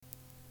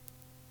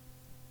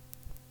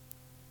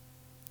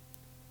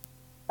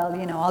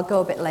Well, I'll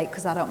go a bit late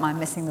because I don't mind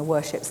missing the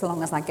worship so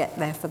long as I get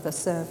there for the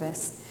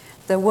service.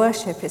 The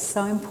worship is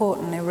so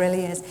important, it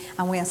really is.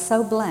 And we are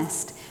so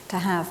blessed to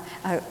have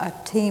a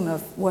team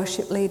of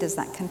worship leaders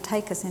that can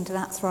take us into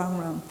that throne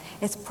room.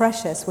 It's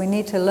precious. We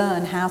need to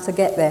learn how to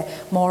get there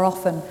more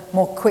often,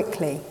 more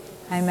quickly.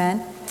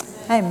 Amen?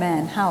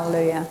 Amen.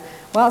 Hallelujah.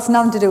 Well, it's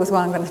nothing to do with what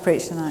I'm going to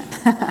preach tonight.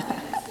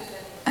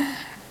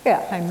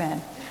 Yeah,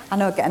 amen. I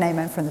know I'll get an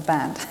amen from the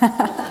band.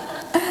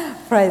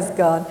 Praise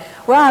God.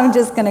 Well, I'm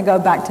just going to go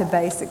back to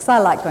basics. I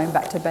like going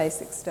back to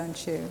basics,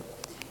 don't you?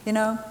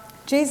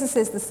 Jesus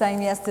is the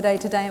same yesterday,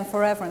 today, and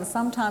forever. And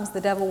sometimes the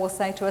devil will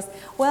say to us,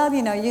 well,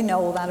 you know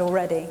all that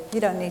already.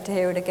 You don't need to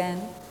hear it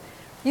again.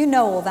 You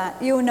know all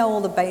that. You know all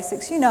the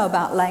basics. You know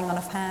about laying on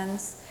of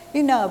hands.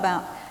 You know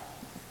about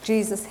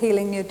Jesus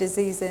healing your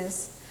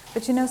diseases.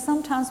 But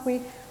sometimes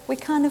we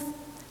kind of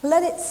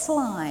let it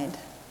slide.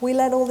 We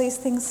let all these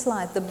things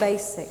slide. The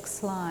basics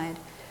slide.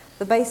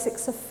 The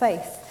basics of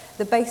faith.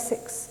 The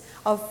basics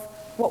of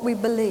what we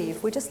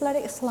believe. We just let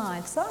it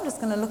slide. So I'm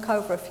just going to look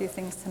over a few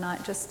things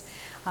tonight. Just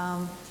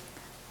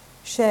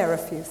share a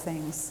few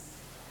things.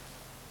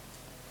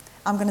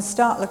 I'm going to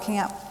start looking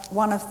at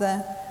one of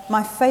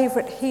my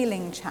favourite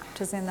healing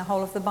chapters in the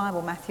whole of the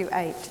Bible, Matthew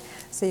 8.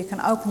 So you can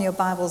open your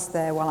Bibles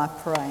there while I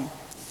pray.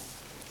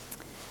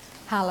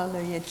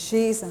 Hallelujah.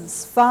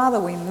 Jesus, Father,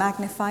 we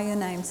magnify your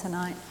name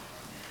tonight.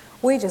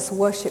 We just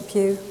worship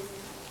you.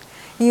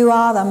 You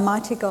are the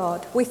mighty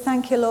God. We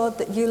thank you, Lord,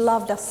 that you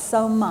loved us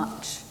so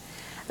much.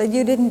 That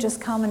you didn't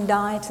just come and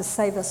die to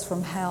save us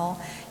from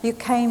hell. You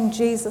came,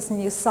 Jesus,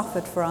 and you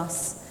suffered for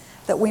us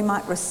that we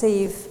might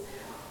receive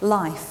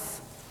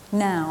life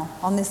now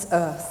on this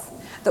earth,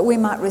 that we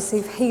might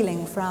receive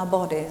healing for our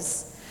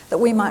bodies, that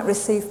we might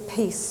receive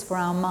peace for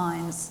our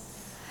minds,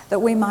 that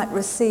we might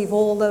receive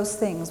all those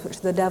things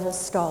which the devil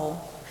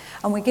stole.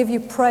 And we give you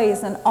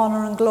praise and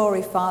honor and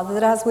glory, Father,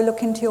 that as we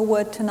look into your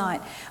word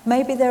tonight,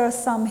 maybe there are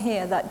some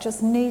here that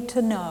just need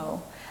to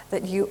know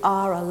that you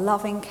are a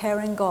loving,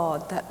 caring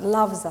God that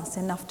loves us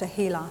enough to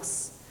heal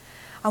us.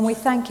 And we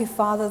thank you,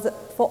 Father,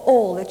 for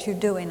all that you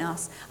do in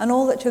us and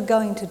all that you're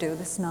going to do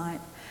this night.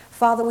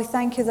 Father, we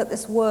thank you that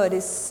this word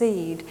is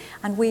seed,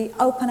 and we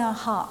open our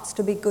hearts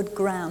to be good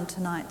ground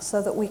tonight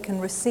so that we can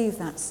receive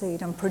that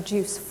seed and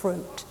produce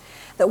fruit,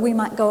 that we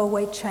might go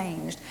away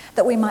changed,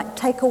 that we might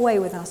take away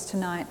with us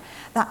tonight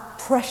that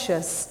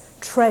precious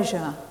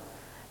treasure,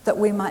 that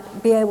we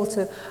might be able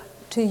to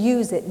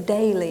use it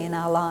daily in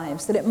our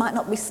lives, that it might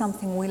not be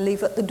something we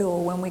leave at the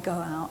door when we go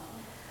out,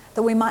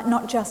 that we might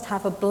not just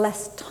have a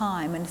blessed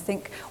time and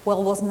think,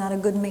 well, wasn't that a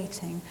good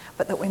meeting,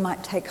 but that we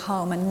might take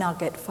home a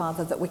nugget,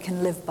 Father, that we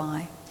can live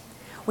by.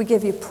 We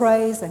give you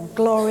praise and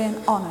glory and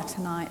honor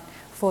tonight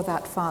for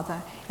that,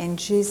 Father, in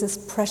Jesus'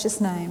 precious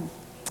name.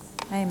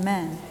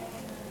 Amen.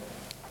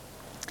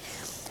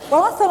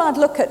 Well, I thought I'd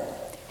look at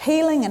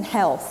healing and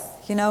health.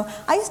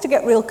 I used to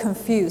get real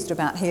confused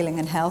about healing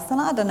and health, and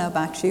I don't know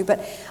about you, but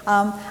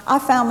I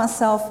found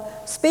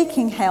myself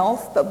speaking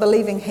health but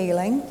believing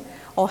healing,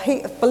 or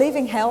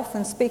believing health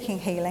and speaking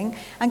healing,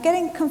 and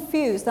getting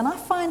confused. And I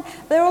find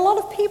there are a lot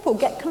of people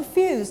get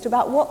confused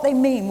about what they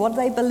mean, what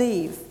they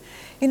believe.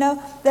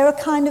 There are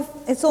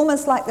it's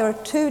almost like there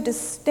are two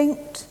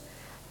distinct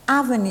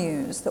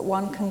avenues that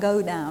one can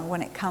go down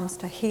when it comes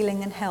to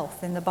healing and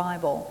health in the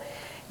Bible.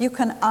 You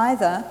can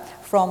either,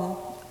 from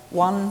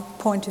one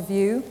point of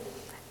view,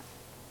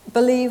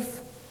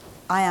 believe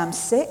I am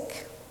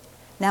sick,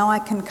 now I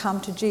can come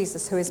to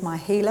Jesus who is my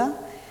healer.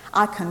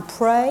 I can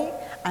pray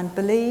and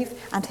believe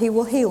and he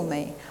will heal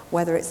me,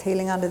 whether it's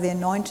healing under the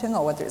anointing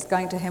or whether it's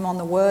going to him on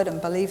the word and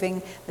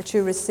believing that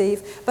you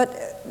receive.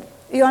 But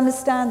you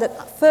understand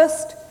that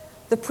first,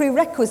 the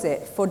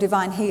prerequisite for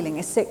divine healing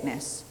is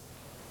sickness.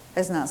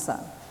 Isn't that so?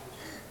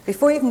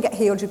 Before you can get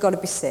healed, you've got to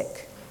be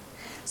sick.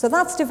 So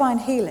that's divine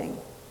healing.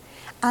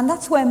 And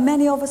that's where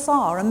many of us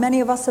are, and many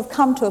of us have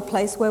come to a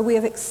place where we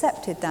have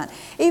accepted that.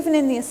 Even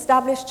in the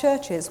established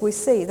churches, we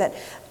see that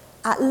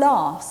at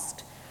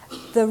last,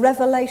 the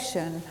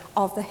revelation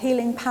of the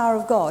healing power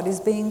of God is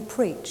being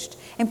preached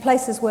in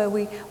places where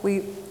we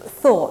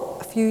thought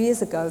a few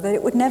years ago that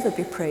it would never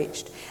be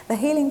preached. The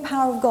healing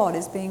power of God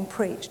is being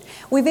preached.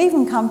 We've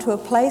even come to a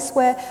place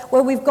where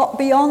we've got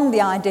beyond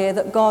the idea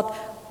that God,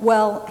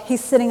 well,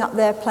 he's sitting up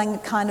there playing a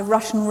kind of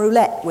Russian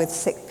roulette with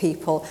sick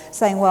people,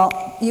 saying,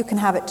 well, you can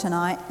have it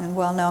tonight, and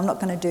well, no, I'm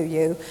not going to do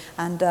you,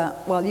 and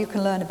well, you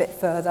can learn a bit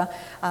further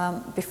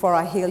before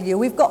I heal you.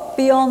 We've got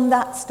beyond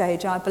that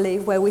stage, I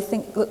believe, where we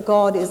think that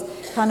God is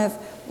kind of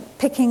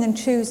picking and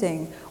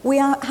choosing. We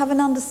have an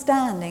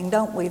understanding,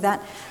 don't we,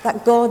 that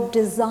God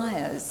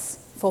desires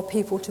for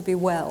people to be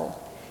well.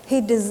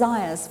 He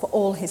desires for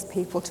all his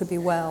people to be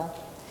well.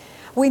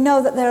 We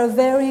know that there are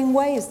varying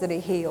ways that he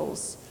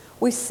heals.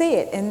 We see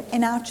it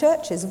in our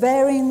churches,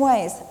 varying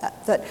ways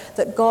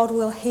that God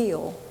will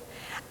heal.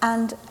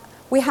 And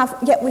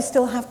yet we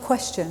still have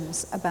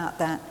questions about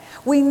that.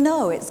 We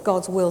know it's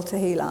God's will to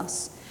heal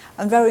us.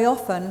 And very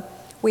often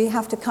we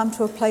have to come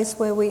to a place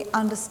where we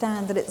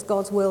understand that it's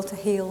God's will to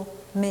heal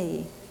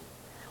me.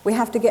 We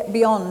have to get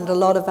beyond a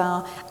lot of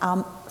our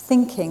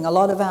thinking, a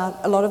lot of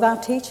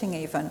our teaching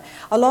even,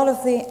 a lot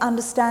of the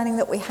understanding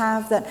that we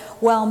have that,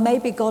 well,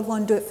 maybe God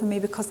won't do it for me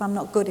because I'm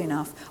not good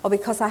enough, or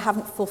because I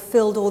haven't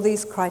fulfilled all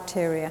these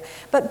criteria.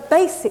 But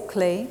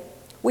basically,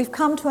 we've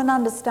come to an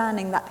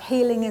understanding that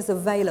healing is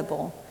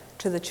available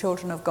to the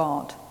children of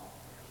God.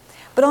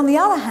 But on the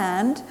other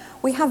hand,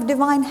 we have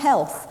divine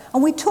health,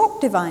 and we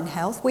talk divine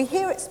health. We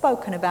hear it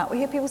spoken about. We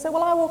hear people say,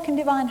 well, I walk in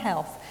divine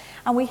health.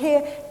 And we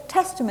hear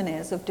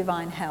testimonies of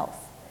divine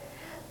health.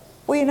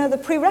 Well, you know, the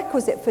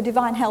prerequisite for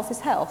divine health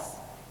is health.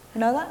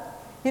 You know that?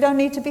 You don't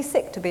need to be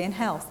sick to be in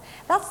health.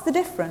 That's the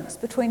difference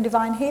between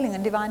divine healing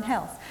and divine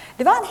health.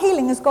 Divine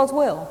healing is God's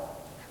will,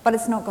 but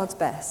it's not God's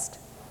best.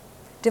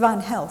 Divine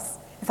health,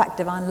 in fact,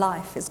 divine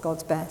life is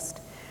God's best.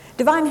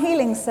 Divine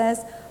healing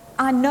says,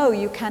 I know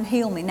you can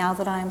heal me now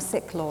that I am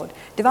sick, Lord.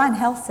 Divine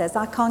health says,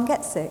 I can't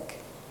get sick.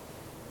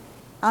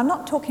 I'm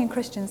not talking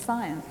Christian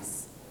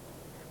Science.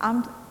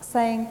 I'm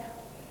saying,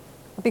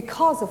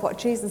 because of what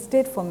Jesus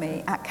did for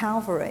me at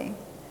Calvary,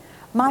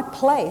 my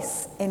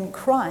place in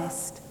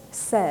Christ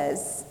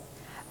says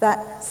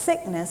that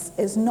sickness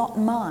is not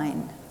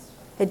mine.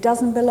 It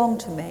doesn't belong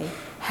to me.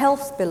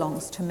 Health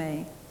belongs to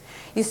me.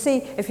 You see,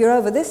 if you're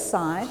over this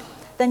side,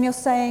 then you're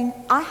saying,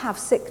 I have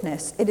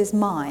sickness, it is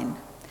mine.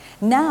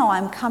 Now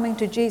I'm coming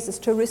to Jesus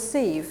to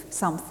receive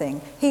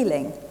something,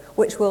 healing,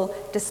 which will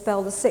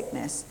dispel the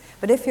sickness.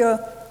 But if you're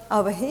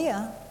over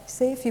here,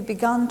 see, if you've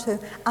begun to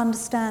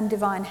understand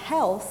divine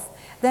health,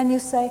 then you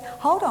say,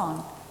 hold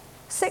on,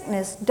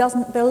 sickness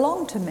doesn't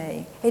belong to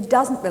me. It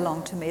doesn't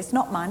belong to me. It's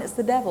not mine, it's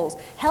the devil's.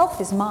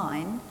 Health is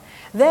mine.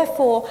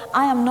 Therefore,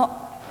 I am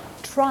not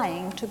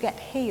trying to get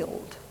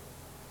healed.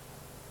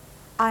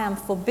 I am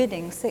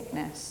forbidding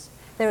sickness.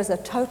 There is a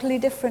totally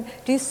different,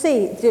 do you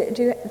see,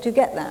 do you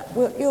get that?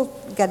 Well, you'll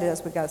get it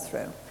as we go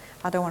through.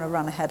 I don't want to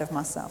run ahead of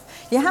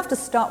myself. You have to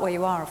start where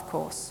you are, of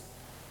course.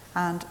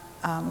 And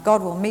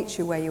God will meet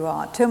you where you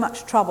are. Too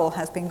much trouble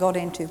has been got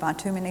into by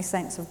too many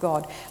saints of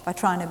God by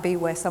trying to be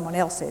where someone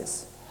else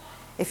is.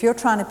 If you're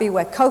trying to be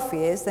where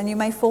Kofi is, then you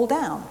may fall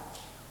down.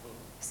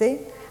 See?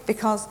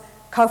 Because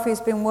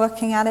Kofi's been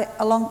working at it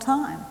a long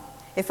time.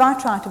 If I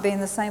try to be in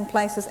the same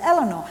place as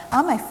Eleanor,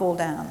 I may fall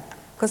down.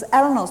 Because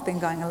Eleanor's been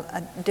going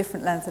a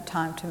different length of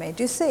time to me.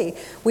 Do you see?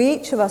 We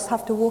each of us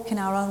have to walk in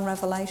our own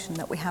revelation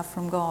that we have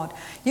from God.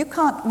 You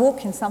can't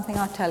walk in something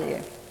I tell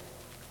you.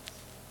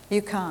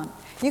 You can't.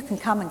 You can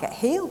come and get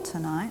healed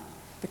tonight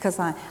because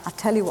I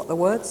tell you what the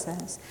Word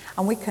says.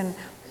 And we can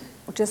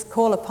just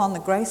call upon the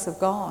grace of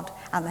God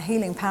and the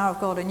healing power of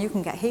God, and you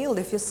can get healed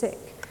if you're sick.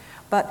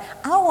 But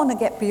I want to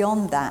get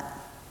beyond that,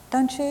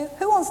 don't you?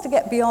 Who wants to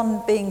get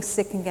beyond being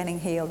sick and getting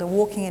healed and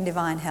walking in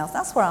divine health?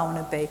 That's where I want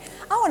to be.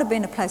 I want to be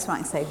in a place where I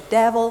can say,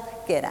 devil,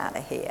 get out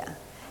of here.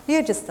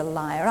 You're just a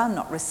liar. I'm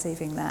not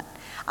receiving that.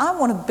 I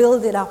want to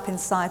build it up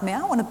inside me.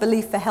 I want to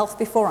believe for health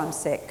before I'm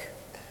sick.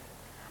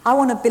 I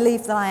want to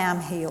believe that I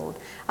am healed.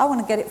 I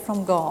want to get it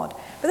from God.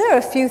 But there are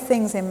a few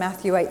things in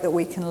Matthew 8 that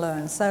we can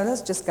learn. So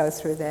let's just go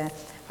through there.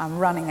 I'm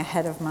running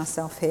ahead of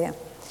myself here.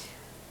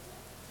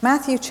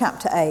 Matthew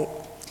chapter 8.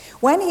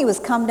 When he was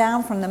come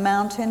down from the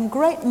mountain,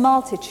 great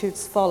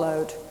multitudes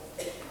followed.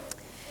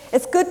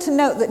 It's good to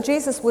note that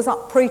Jesus was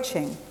up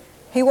preaching.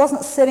 He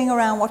wasn't sitting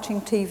around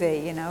watching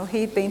TV, you know.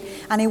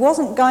 And he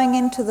wasn't going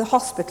into the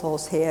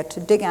hospitals here to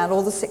dig out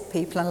all the sick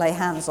people and lay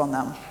hands on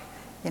them,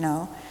 you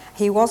know.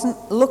 He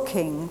wasn't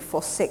looking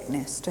for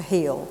sickness to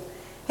heal.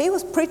 He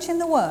was preaching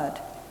the word.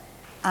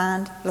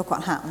 And look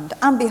what happened.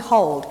 And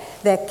behold,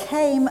 there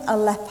came a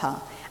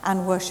leper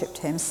and worshipped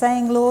him,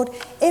 saying, Lord,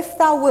 if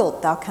thou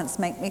wilt, thou canst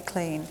make me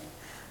clean.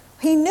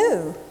 He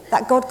knew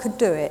that God could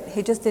do it.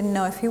 He just didn't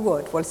know if he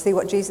would. Well, see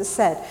what Jesus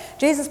said.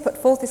 Jesus put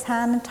forth his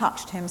hand and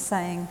touched him,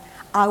 saying,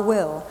 I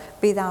will,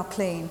 be thou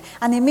clean.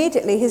 And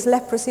immediately his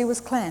leprosy was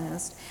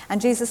cleansed.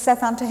 And Jesus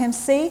saith unto him,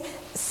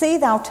 See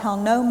thou tell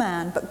no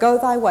man, but go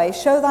thy way,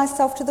 show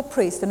thyself to the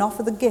priest, and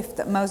offer the gift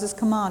that Moses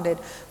commanded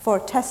for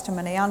a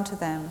testimony unto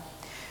them.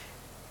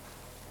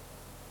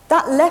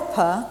 That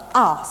leper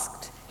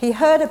asked. He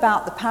heard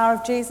about the power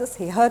of Jesus.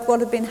 He heard what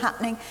had been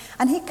happening.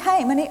 And he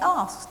came and he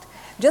asked.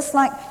 Just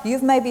like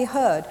you've maybe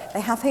heard,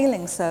 they have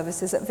healing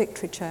services at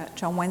Victory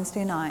Church on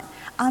Wednesday night.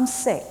 I'm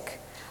sick.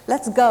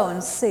 Let's go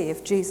and see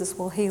if Jesus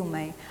will heal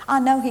me. I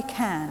know he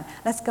can.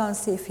 Let's go and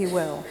see if he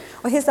will.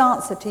 Well, his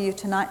answer to you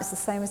tonight is the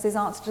same as his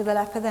answer to the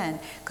leper then,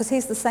 because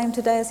he's the same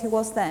today as he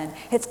was then.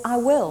 It's, I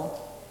will.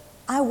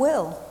 I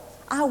will.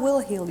 I will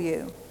heal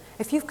you.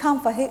 If you've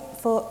come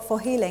for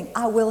healing,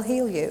 I will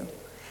heal you.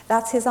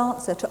 That's his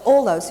answer to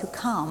all those who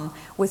come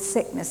with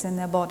sickness in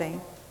their body.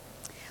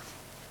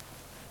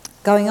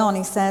 Going on,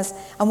 he says,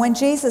 And when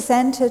Jesus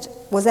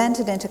was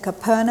entered into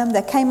Capernaum,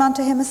 there came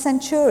unto him a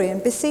centurion,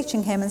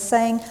 beseeching him, and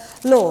saying,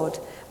 Lord,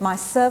 my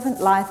servant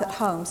lieth at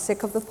home,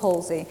 sick of the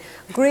palsy,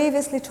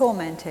 grievously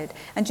tormented.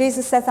 And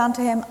Jesus saith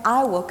unto him,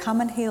 I will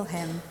come and heal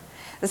him.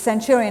 The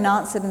centurion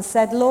answered and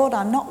said, Lord,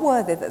 I'm not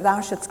worthy that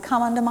thou shouldst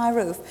come under my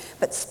roof,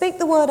 but speak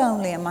the word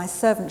only, and my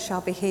servant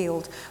shall be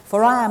healed.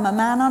 For I am a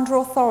man under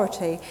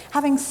authority,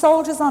 having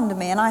soldiers under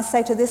me, and I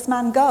say to this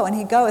man, go, and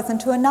he goeth,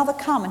 and to another,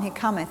 come, and he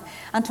cometh,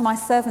 and to my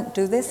servant,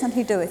 do this, and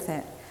he doeth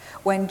it.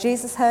 When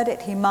Jesus heard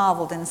it, he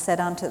marveled and said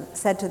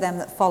to them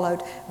that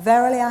followed,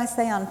 verily I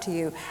say unto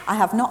you, I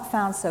have not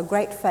found so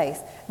great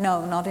faith,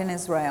 no, not in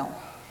Israel.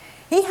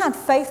 He had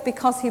faith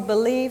because he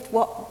believed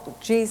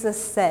what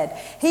Jesus said.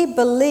 He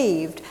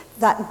believed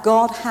that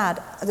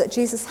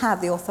Jesus had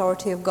the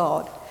authority of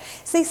God.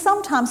 See,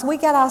 sometimes we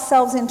get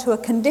ourselves into a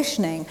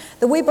conditioning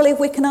that we believe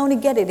we can only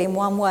get it in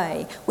one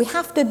way. We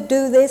have to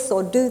do this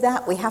or do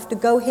that. We have to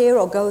go here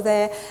or go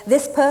there.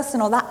 This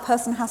person or that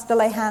person has to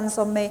lay hands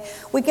on me.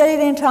 We get it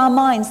into our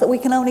minds that we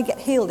can only get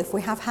healed if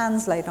we have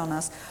hands laid on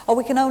us. Or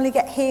we can only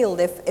get healed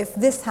if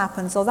this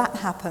happens or that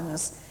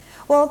happens.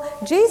 Well,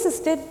 Jesus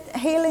did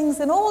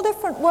healings in all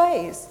different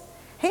ways.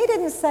 He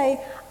didn't say,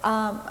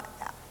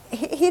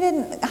 he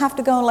didn't have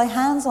to go and lay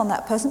hands on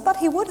that person, but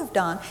he would have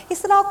done. He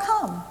said, I'll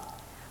come.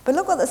 But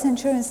look what the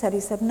centurion said.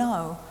 He said,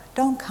 no,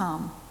 don't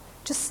come.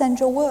 Just send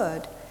your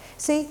word.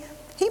 See,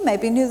 he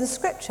maybe knew the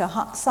scripture,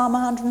 Psalm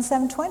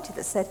 107:20,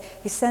 that said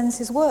he sends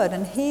his word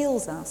and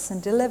heals us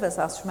and delivers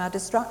us from our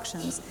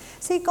destructions.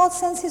 See, God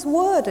sends his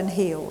word and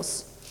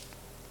heals.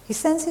 He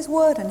sends his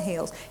word and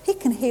heals. He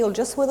can heal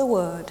just with a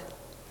word.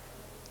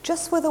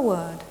 Just with a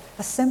word,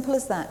 as simple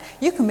as that.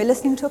 You can be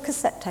listening to a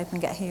cassette tape and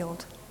get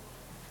healed.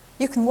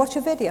 You can watch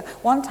a video.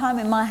 One time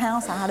in my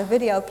house, I had a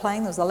video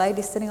playing. There was a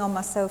lady sitting on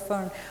my sofa,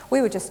 and we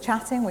were just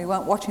chatting. We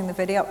weren't watching the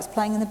video. It was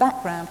playing in the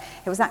background.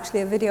 It was actually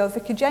a video of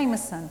Vicky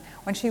Jameson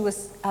when she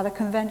was at a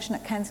convention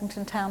at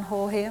Kensington Town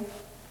Hall here.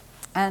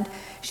 And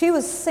she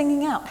was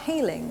singing out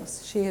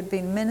healings. She had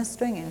been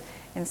ministering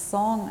in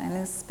song and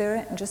in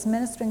spirit, and just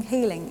ministering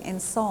healing in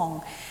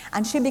song.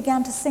 And she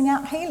began to sing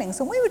out healings.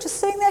 And we were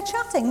just sitting there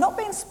chatting, not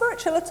being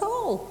spiritual at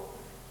all.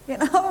 You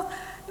know,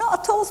 not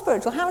at all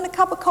spiritual, having a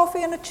cup of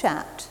coffee and a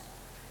chat.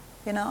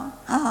 You know,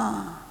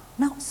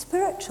 not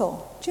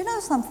spiritual. Do you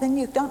know something?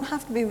 You don't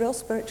have to be real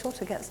spiritual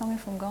to get something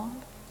from God.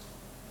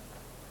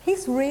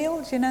 He's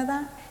real, do you know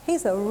that?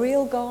 He's a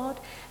real God.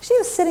 She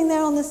was sitting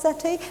there on the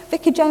settee.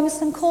 Vicky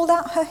Jameson called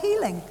out her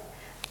healing.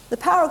 The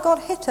power of God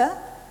hit her,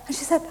 and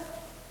she said,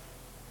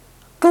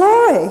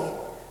 glory,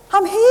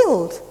 I'm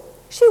healed.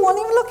 She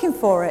wasn't even looking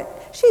for it.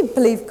 She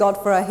believed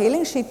God for her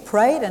healing. She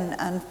prayed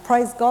and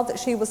praised God that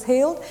she was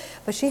healed,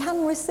 but she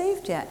hadn't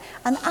received yet.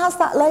 And as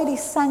that lady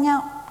sang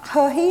out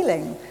her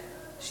healing,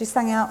 she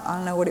sang out, I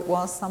don't know what it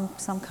was,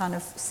 some kind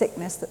of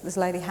sickness that this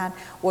lady had,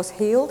 was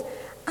healed,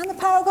 and the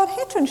power of God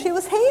hit her and she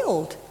was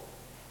healed.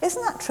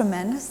 Isn't that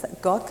tremendous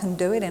that God can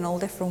do it in all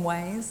different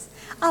ways?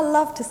 I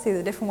love to see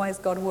the different ways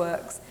God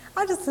works.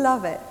 I just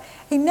love it.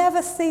 He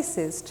never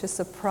ceases to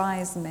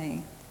surprise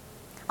me.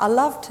 I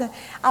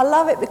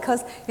love it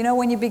because, you know,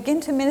 when you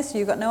begin to minister,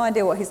 you've got no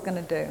idea what he's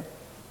going to do.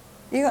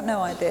 You've got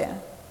no idea.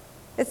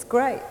 It's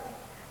great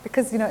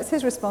because, you know, it's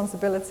his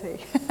responsibility.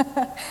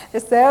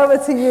 Just say,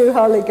 over to you,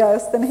 Holy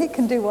Ghost, and he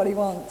can do what he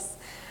wants.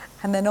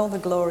 And then all the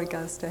glory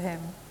goes to him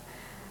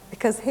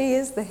because he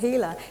is the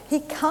healer.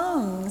 He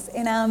comes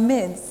in our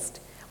midst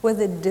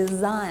with a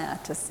desire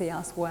to see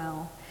us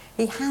well.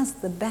 He has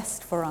the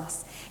best for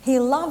us. He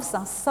loves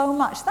us so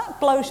much.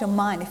 That blows your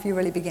mind if you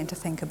really begin to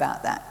think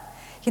about that.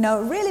 You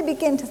know, really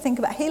begin to think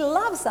about it. He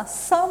loves us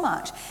so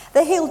much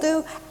that he'll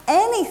do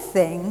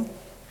anything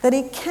that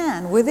he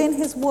can within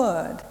his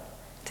word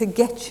to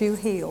get you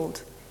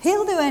healed.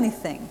 He'll do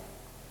anything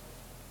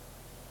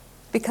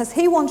because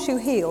he wants you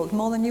healed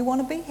more than you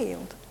want to be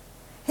healed.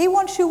 He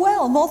wants you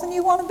well more than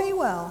you want to be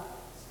well.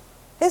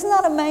 Isn't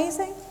that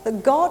amazing?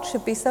 That God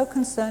should be so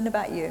concerned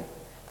about you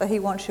that he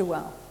wants you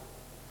well.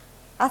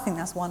 I think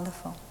that's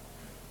wonderful.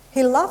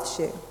 He loves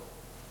you.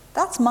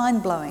 That's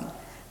mind-blowing.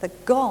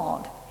 That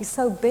God, he's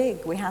so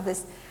big. We have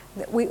this,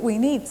 we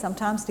need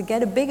sometimes to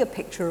get a bigger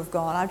picture of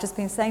God. I've just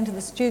been saying to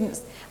the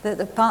students,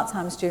 the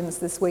part-time students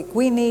this week,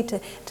 we need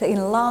to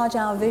enlarge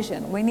our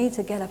vision. We need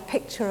to get a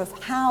picture of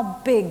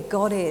how big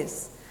God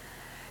is.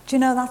 Do you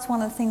know that's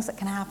one of the things that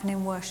can happen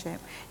in worship?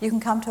 You can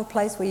come to a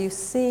place where you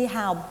see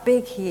how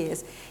big he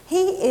is.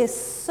 He is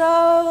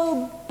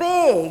so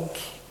big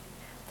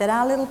that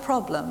our little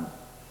problem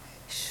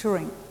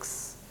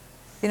shrinks.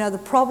 You know, the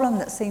problem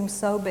that seemed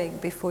so big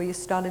before you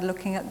started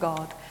looking at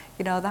God,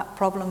 you know, that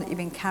problem that you've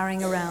been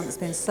carrying around that's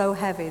been so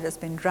heavy, that's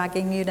been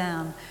dragging you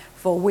down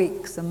for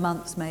weeks and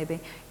months maybe,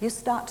 you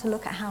start to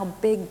look at how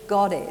big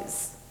God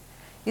is.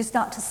 You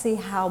start to see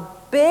how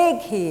big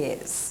he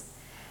is,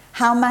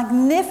 how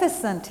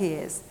magnificent he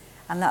is,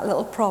 and that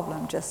little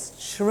problem just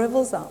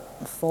shrivels up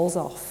and falls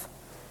off.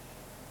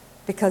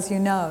 Because you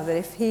know that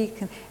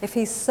if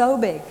he's so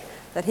big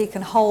that he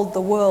can hold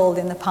the world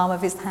in the palm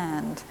of his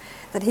hand,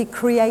 that he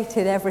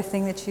created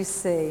everything that you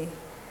see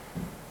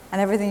and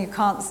everything you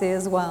can't see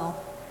as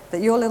well,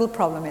 that your little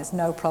problem is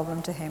no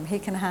problem to him. He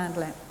can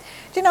handle it.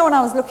 Do you know, when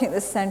I was looking at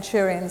this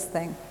centurion's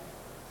thing,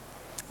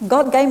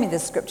 God gave me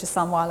this scripture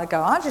some while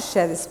ago. I'll just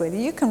share this with you.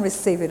 You can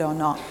receive it or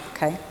not,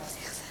 okay?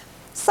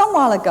 Some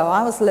while ago,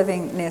 I was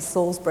living near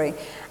Salisbury,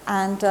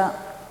 and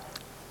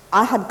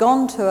I had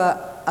gone to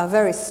a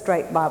very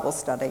straight Bible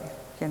study,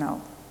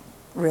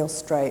 real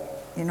straight.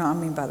 You know what I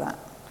mean by that,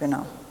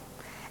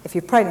 If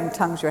you prayed in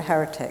tongues, you're a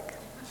heretic,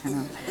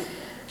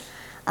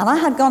 And I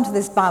had gone to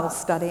this Bible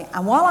study,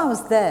 and while I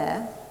was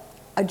there,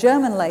 a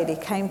German lady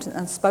came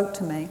and spoke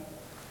to me,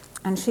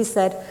 and she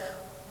said,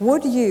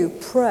 "Would you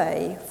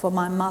pray for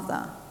my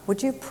mother?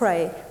 Would you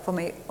pray for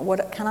me?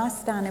 Can I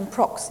stand in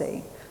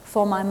proxy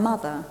for my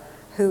mother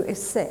who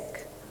is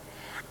sick?"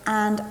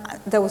 And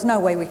there was no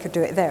way we could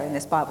do it there in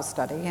this Bible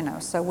study,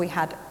 So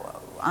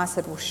I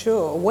said, "Well,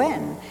 sure,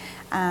 when?"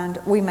 And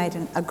we made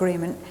an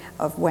agreement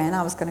of when.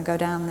 I was going to go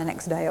down the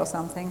next day or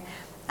something,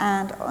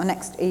 or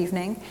next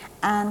evening.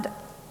 And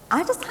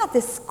I just had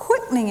this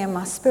quickening in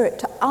my spirit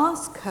to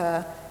ask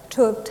her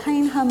to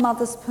obtain her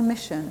mother's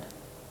permission.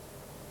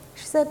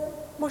 She said,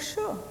 "Well,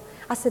 sure."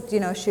 I said,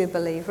 "Is she a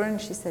believer?" And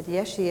she said,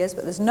 "Yes, she is,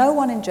 but there's no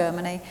one in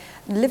Germany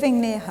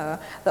living near her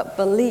that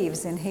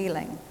believes in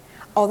healing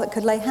or that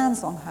could lay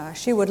hands on her.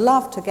 She would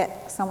love to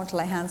get someone to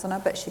lay hands on her,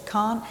 but she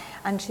can't,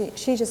 and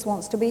she just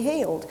wants to be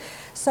healed."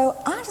 So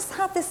I just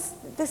had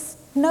this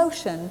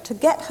notion to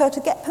get her to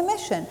get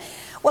permission.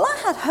 Well, I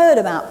had heard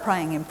about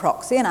praying in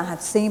proxy, and I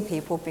had seen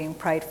people being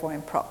prayed for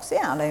in proxy.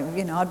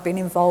 I'd been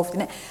involved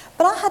in it,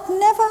 but I had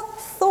never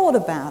thought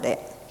about it,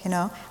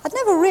 I'd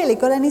never really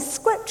got any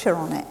scripture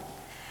on it.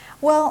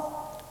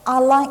 Well, I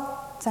like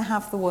to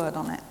have the word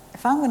on it.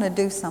 If I'm going to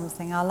do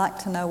something, I like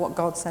to know what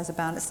God says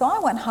about it. So I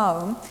went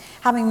home,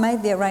 having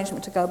made the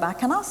arrangement to go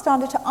back, and I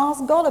started to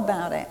ask God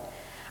about it.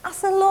 I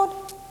said, "Lord,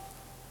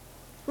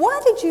 why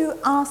did you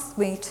ask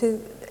me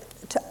to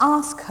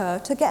ask her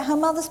to get her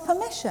mother's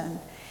permission?"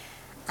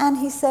 And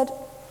he said,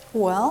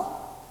 "Well,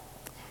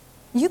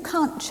 you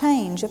can't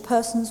change a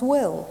person's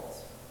will.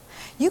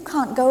 You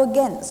can't go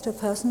against a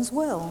person's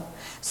will.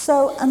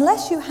 So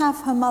unless you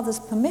have her mother's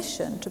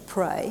permission to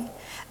pray,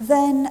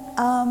 then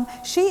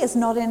she is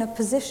not in a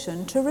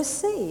position to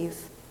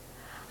receive."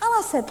 And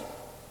I said,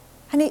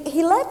 and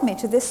he led me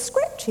to this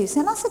scripture.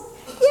 And I said,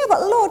 "Yeah,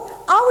 but Lord,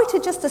 are we to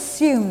just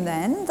assume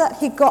then that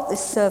he got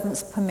this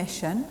servant's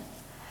permission?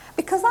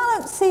 Because I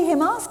don't see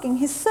him asking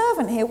his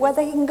servant here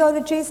whether he can go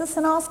to Jesus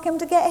and ask him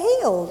to get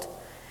healed."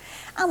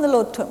 And the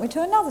Lord took me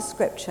to another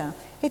scripture.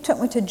 He took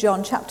me to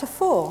John chapter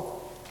 4.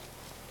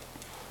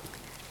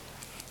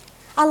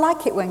 I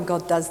like it when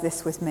God does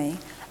this with me.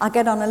 I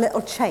get on a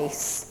little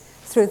chase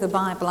through the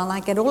Bible, and I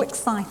get all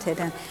excited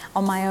and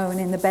on my own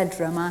in the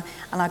bedroom,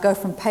 and I go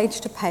from page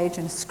to page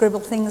and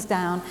scribble things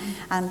down.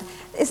 And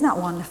isn't that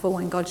wonderful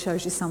when God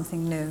shows you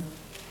something new?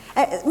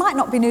 It might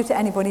not be new to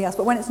anybody else,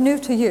 but when it's new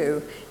to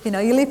you,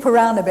 you leap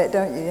around a bit,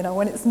 don't you?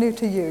 When it's new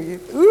to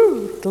you,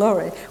 ooh,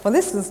 glory. Well,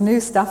 this was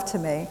new stuff to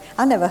me.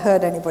 I never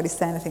heard anybody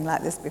say anything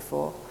like this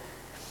before.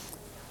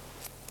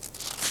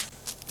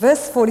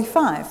 Verse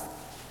 45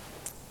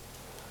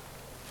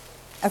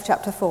 of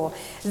chapter 4.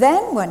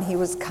 "Then when he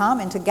was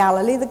come into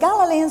Galilee, the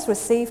Galileans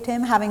received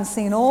him, having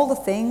seen all the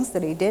things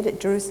that he did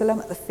at Jerusalem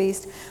at the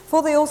feast,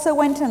 for they also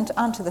went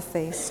unto the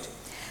feast.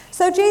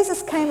 So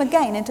Jesus came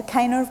again into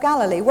Cana of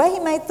Galilee, where he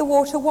made the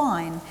water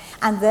wine.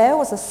 And there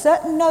was a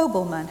certain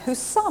nobleman whose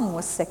son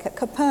was sick at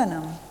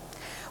Capernaum.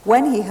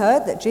 When he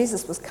heard that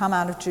Jesus was come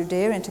out of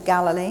Judea into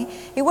Galilee,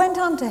 he went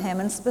unto him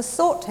and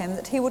besought him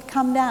that he would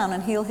come down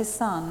and heal his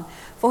son,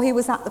 for he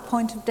was at the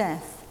point of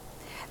death.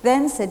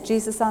 Then said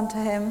Jesus unto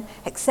him,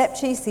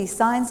 Except ye see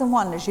signs and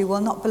wonders, you will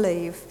not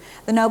believe.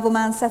 The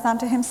nobleman saith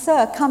unto him,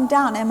 Sir, come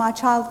down, ere my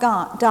child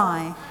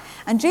die.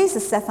 And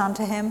Jesus saith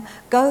unto him,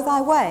 Go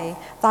thy way,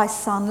 thy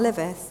son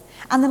liveth.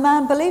 And the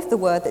man believed the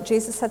word that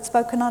Jesus had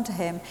spoken unto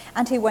him,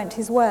 and he went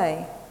his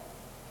way.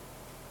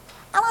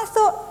 And I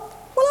thought,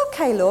 well,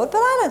 okay, Lord, but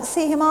I don't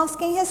see him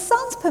asking his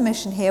son's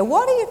permission here.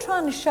 What are you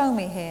trying to show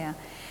me here?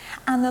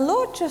 And the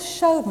Lord just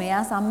showed me,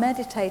 as I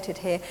meditated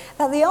here,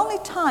 that the only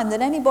time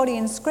that anybody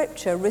in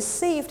Scripture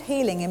received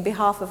healing in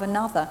behalf of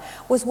another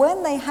was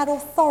when they had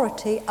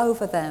authority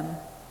over them.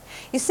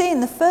 You see,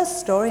 in the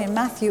first story, in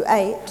Matthew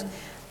 8,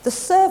 the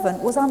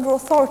servant was under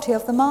authority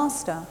of the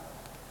master.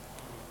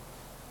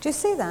 Do you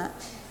see that?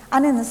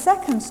 And in the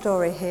second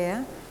story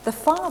here, the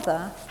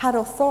father had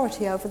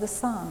authority over the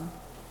son.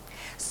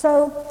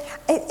 So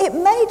it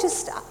may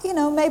just,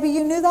 maybe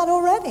you knew that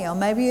already, or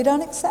maybe you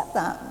don't accept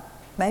that.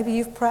 Maybe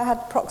you've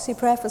had proxy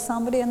prayer for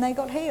somebody and they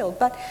got healed.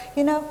 But,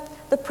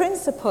 the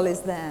principle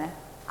is there.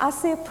 I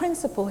see a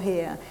principle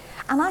here.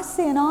 And I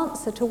see an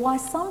answer to why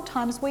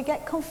sometimes we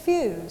get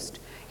confused.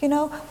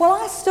 Well,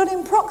 I stood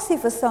in proxy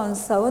for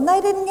so-and-so and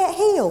they didn't get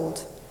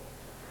healed.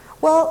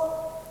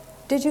 Well,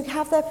 did you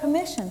have their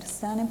permission to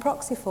stand in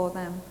proxy for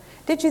them?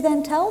 Did you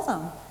then tell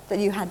them that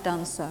you had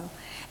done so?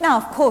 Now,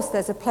 of course,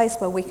 there's a place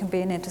where we can be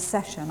in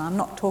intercession. I'm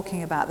not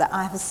talking about that.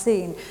 I have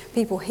seen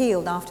people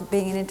healed after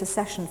being in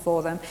intercession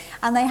for them,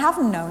 and they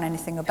haven't known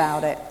anything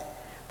about it.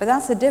 But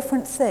that's a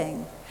different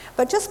thing.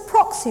 But just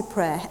proxy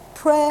prayer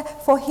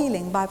for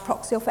healing by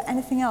proxy, or for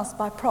anything else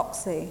by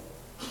proxy.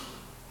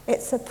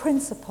 It's a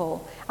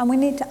principle, and we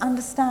need to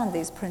understand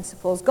these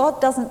principles. God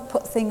doesn't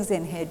put things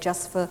in here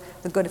just for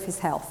the good of his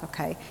health,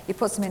 okay? He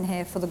puts them in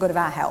here for the good of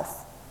our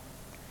health.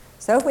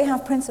 So if we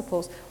have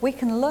principles, we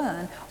can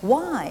learn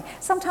why.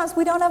 Sometimes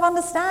we don't have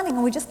understanding,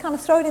 and we just kind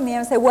of throw it in the air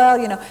and say, well,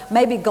 you know,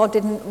 maybe God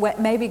didn't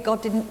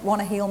want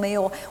to heal me,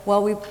 or,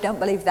 well, we don't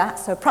believe that,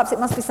 so perhaps it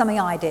must be something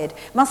I did.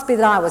 It must be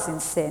that I was in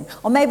sin,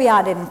 or maybe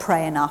I didn't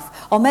pray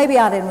enough, or maybe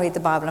I didn't read the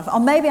Bible enough, or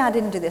maybe I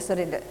didn't do this or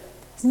didn't do it.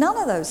 It's none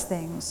of those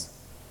things.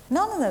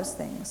 None of those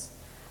things.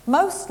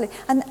 Mostly,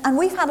 and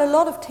we've had a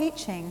lot of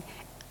teaching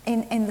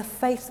in the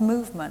faith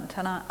movement,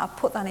 and I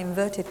put that in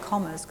inverted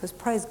commas because,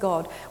 praise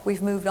God,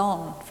 we've moved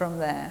on from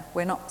there.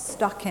 We're not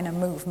stuck in a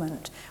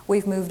movement.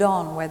 We've moved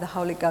on where the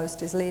Holy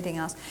Ghost is leading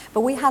us.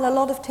 But we had a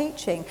lot of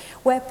teaching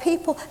where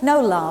people,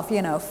 no love,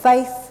 you know,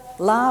 faith,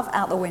 love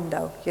out the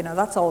window. You know,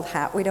 that's old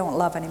hat. We don't want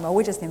love anymore.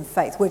 We're just in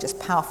faith. We're just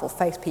powerful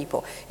faith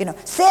people. You know,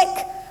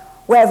 sick,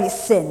 where have you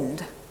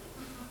sinned?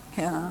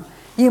 You know,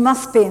 you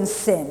must be in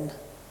sin.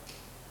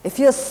 If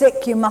you're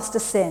sick, you must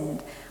have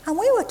sinned. And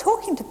we were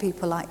talking to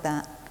people like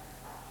that.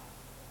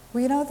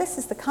 Well, you know, this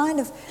is the kind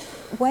of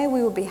way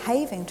we were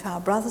behaving to our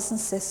brothers and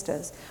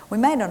sisters. We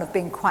may not have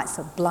been quite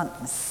so blunt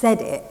and said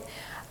it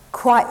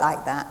quite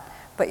like that,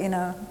 but, you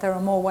know, there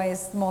are more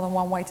than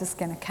one way to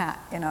skin a cat.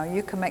 You know,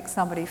 you can make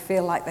somebody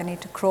feel like they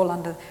need to crawl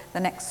under the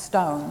next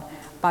stone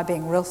by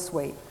being real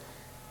sweet.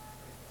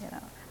 You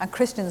know, and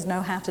Christians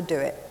know how to do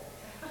it.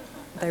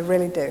 They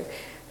really do.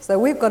 So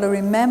we've got to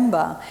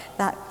remember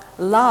that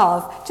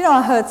love. Do you know,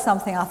 I heard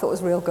something I thought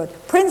was real good.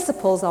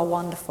 Principles are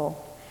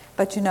wonderful.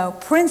 But you know,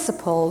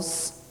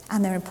 principles,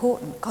 and they're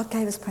important. God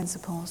gave us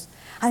principles.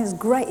 And it's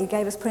great he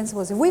gave us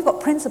principles. If we've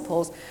got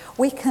principles,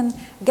 we can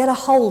get a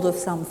hold of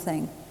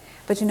something.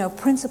 But you know,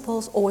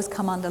 principles always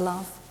come under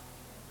love.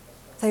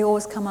 They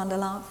always come under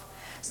love.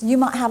 So you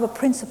might have a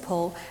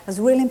principle that's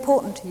really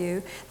important to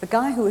you. The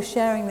guy who was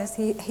sharing this,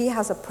 he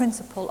has a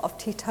principle of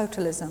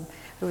teetotalism,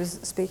 who was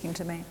speaking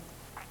to me.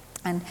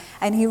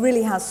 And he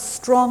really has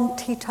strong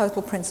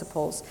teetotal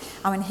principles.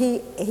 I mean,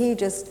 he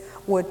just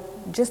would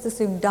just as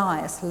soon die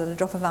as to let a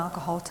drop of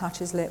alcohol touch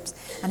his lips.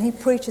 And he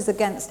preaches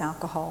against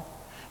alcohol.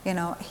 You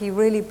know, he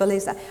really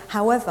believes that.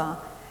 However,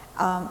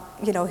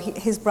 you know,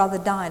 his brother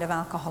died of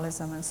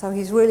alcoholism, and so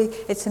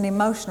it's an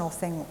emotional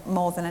thing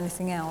more than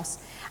anything else.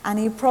 And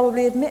he'd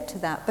probably admit to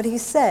that. But he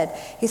said,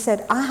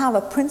 I have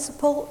a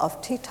principle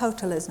of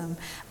teetotalism,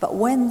 but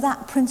when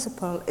that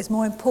principle is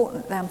more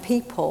important than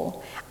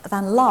people,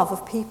 than love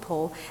of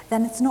people,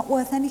 then it's not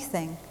worth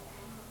anything.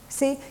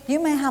 See, you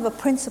may have a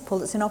principle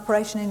that's in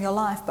operation in your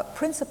life, but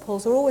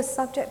principles are always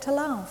subject to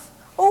love.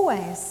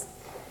 Always.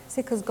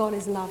 See, because God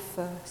is love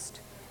first.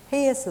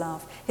 He is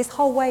love. His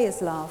whole way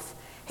is love.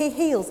 He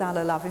heals out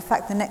of love. In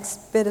fact, the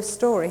next bit of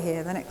story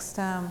here, the next...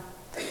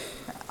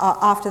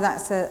 after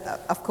that,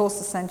 of course,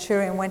 the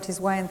centurion went his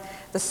way and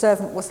the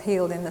servant was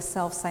healed in the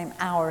self-same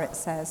hour, it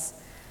says.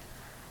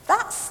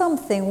 That's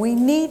something we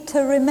need to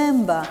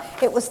remember.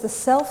 It was the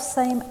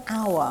self-same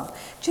hour.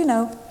 Do you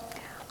know,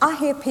 I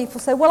hear people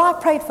say, well, I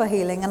prayed for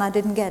healing and I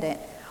didn't get it.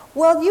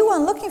 Well, you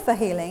weren't looking for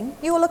healing.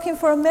 You were looking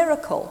for a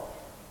miracle.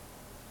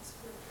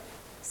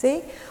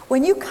 See?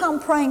 When you come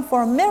praying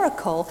for a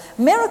miracle,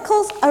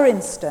 miracles are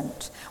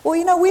instant. Well,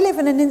 you know, we live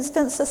in an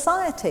instant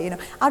society. You know,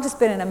 I've just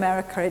been in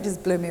America. It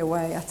just blew me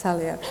away, I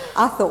tell you.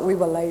 I thought we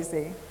were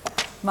lazy.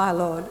 My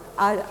Lord.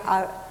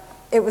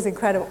 It was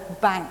incredible.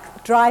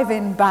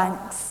 Drive-in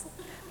banks.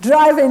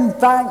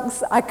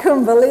 I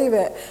couldn't believe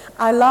it.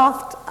 I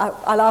laughed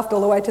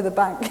all the way to the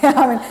bank.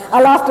 I mean,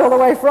 I laughed all the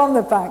way from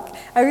the bank.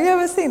 Have you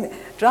ever seen it?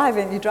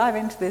 You drive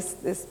into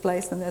this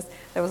place, and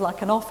there was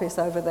like an office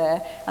over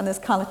there, and there's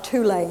kind of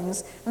two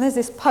lanes, and there's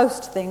this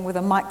post thing with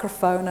a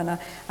microphone and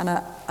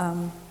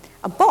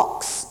a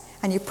box,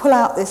 and you pull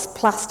out this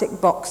plastic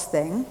box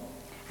thing,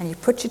 and you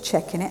put your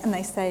check in it, and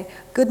they say,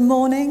 good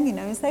morning, you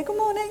know, you say, good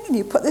morning, and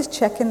you put this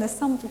check in, there's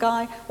some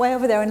guy way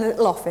over there in a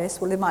little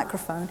office with a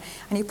microphone,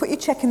 and you put your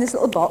check in this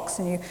little box,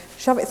 and you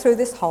shove it through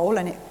this hole,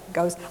 and it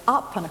goes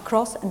up and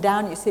across and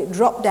down. You see it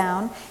drop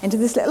down into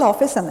this little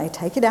office, and they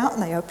take it out,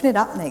 and they open it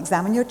up, and they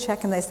examine your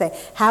check, and they say,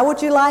 how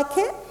would you like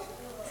it?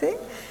 See?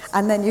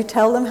 And then you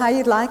tell them how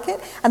you'd like it,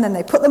 and then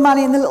they put the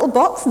money in the little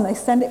box and they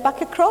send it back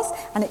across,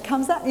 and it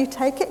comes out and you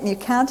take it and you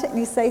count it and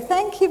you say,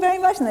 thank you very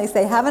much, and they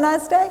say, have a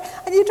nice day,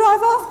 and you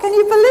drive off. Can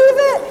you believe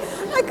it?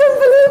 I couldn't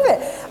believe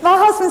it. My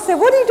husband said,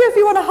 what do you do if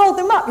you want to hold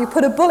them up? You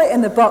put a bullet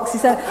in the box. He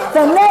said,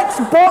 the next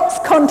box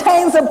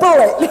contains a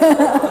bullet.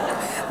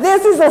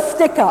 This is a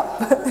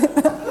stick-up.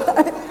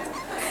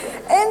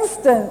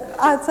 Instant,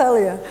 I tell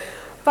you.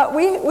 But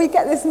we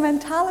get this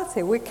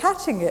mentality. We're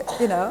catching it,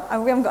 you know,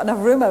 and we haven't got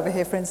enough room over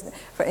here for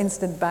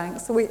instant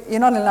banks. So you're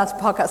not allowed to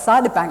park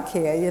outside the bank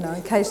here, you know,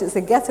 in case it's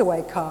a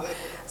getaway car.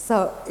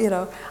 So, you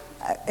know,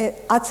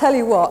 I tell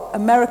you what,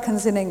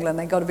 Americans in England,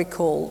 they've got to be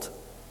called.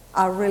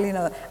 I really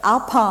know that.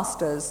 Our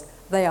pastors,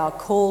 they are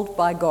called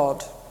by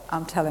God,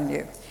 I'm telling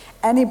you.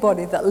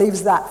 Anybody that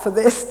leaves that for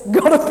this,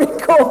 got to be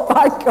called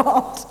by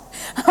God.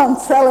 I'm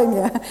telling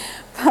you.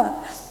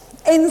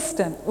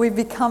 Instant. We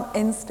become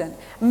instant.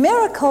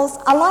 Miracles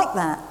are like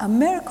that. A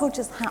miracle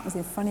just happens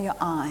in front of your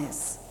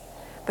eyes.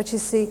 But you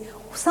see,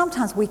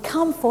 sometimes we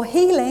come for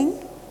healing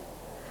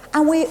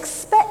and we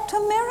expect a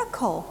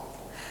miracle.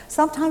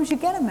 Sometimes you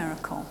get a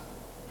miracle.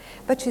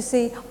 But you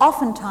see,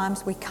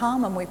 oftentimes we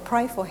come and we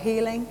pray for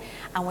healing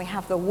and we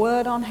have the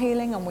word on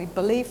healing and we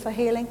believe for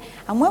healing.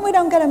 And when we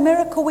don't get a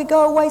miracle, we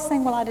go away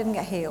saying, well, I didn't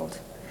get healed.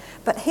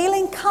 But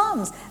healing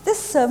comes. This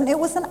servant, it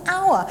was an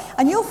hour.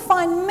 And you'll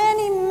find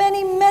many,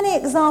 many, many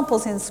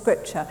examples in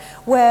Scripture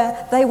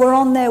where they were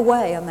on their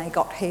way and they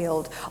got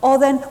healed. Or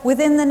then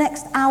within the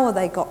next hour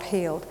they got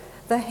healed.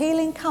 The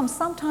healing comes.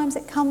 Sometimes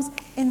it comes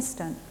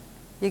instant.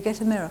 You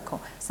get a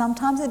miracle.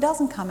 Sometimes it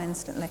doesn't come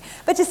instantly.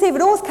 But you see, if it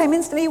always came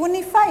instantly, you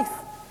wouldn't need faith.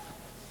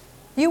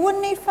 You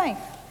wouldn't need faith.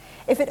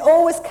 If it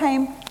always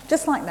came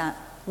just like that,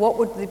 what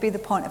would be the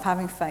point of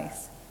having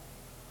faith?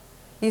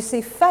 You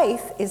see,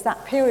 faith is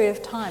that period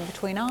of time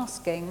between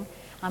asking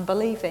and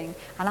believing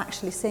and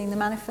actually seeing the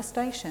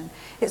manifestation.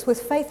 It's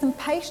with faith and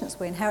patience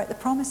we inherit the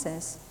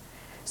promises.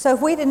 So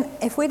if we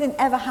didn't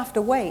ever have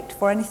to wait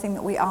for anything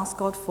that we ask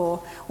God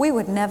for, we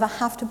would never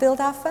have to build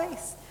our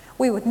faith.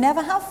 We would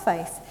never have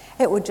faith.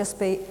 It would just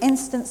be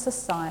instant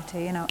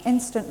society,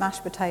 instant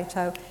mashed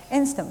potato,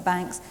 instant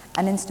banks,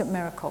 and instant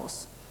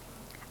miracles.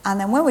 And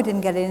then when we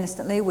didn't get it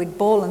instantly, we'd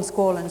bawl and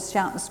squall and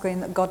shout and scream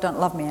that God don't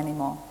love me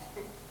anymore.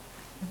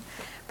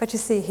 But you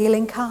see,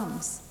 healing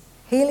comes.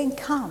 Healing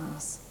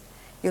comes.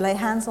 You lay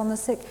hands on the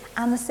sick,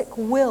 and the sick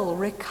will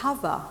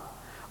recover.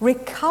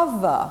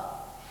 Recover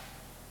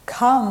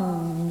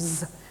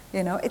comes.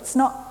 It's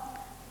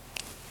not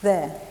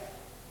there.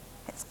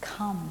 It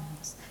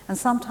comes. And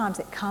sometimes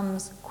it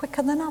comes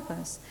quicker than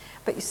others.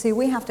 But you see,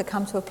 we have to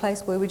come to a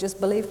place where we just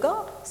believe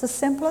God. It's as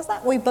simple as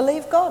that. We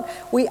believe God.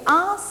 We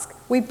ask,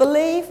 we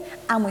believe,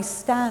 and we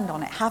stand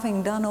on it.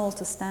 Having done all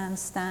to stand,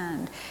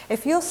 stand.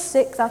 If you're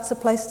sick, that's the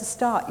place to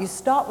start. You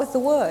start with the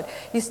word.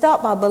 You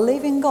start by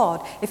believing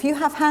God. If you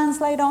have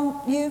hands laid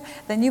on you,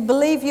 then you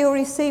believe you'll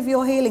receive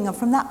your healing. And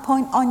from that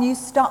point on, you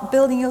start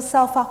building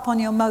yourself up on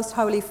your most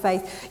holy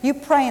faith. You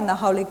pray in the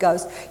Holy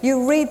Ghost.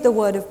 You read the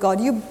word of God.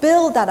 You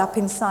build that up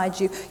inside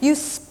you. You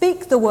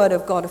speak the word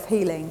of God of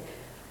healing.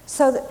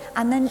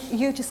 And then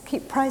you just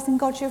keep praising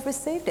God you've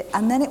received it,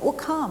 and then it will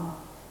come.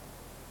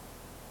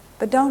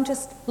 But don't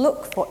just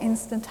look for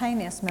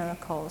instantaneous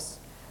miracles.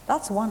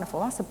 That's wonderful,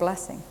 that's a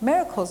blessing.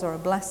 Miracles are a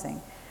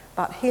blessing,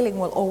 but healing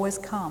will always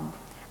come.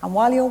 And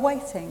while you're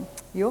waiting,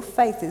 your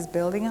faith is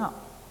building up.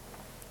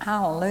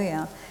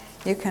 Hallelujah.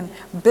 You can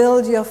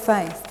build your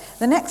faith.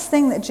 The next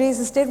thing that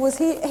Jesus did was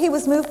he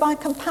was moved by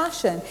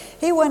compassion.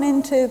 He went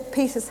into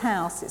Peter's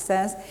house, it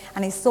says,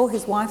 and he saw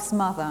his wife's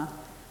mother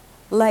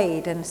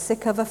laid and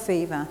sick of a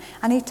fever,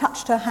 and he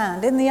touched her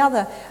hand. In the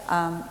other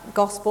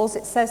Gospels,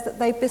 it says that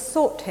they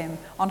besought him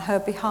on her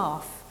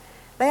behalf.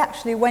 They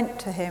actually went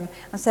to him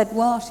and said,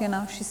 well,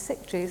 she's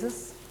sick,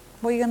 Jesus.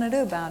 What are you going to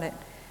do about it?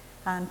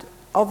 And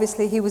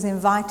obviously he was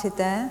invited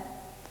there.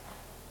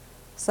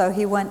 So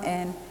he went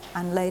in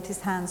and laid his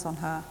hands on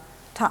her,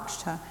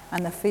 touched her,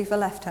 and the fever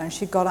left her, and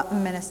she got up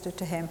and ministered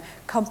to him.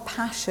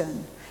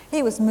 Compassion.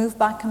 He was moved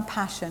by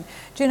compassion.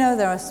 Do you know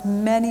there are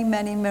many,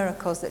 many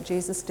miracles that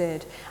Jesus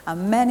did,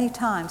 and many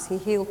times he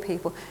healed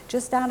people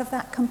just out of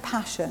that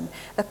compassion,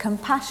 the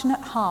compassionate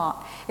heart.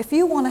 If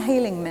you want a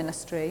healing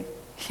ministry,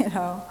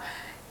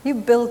 you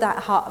build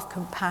that heart of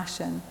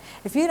compassion.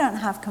 If you don't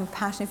have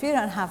compassion, if you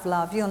don't have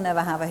love, you'll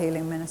never have a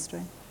healing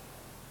ministry.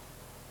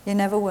 You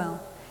never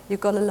will.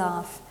 You've got to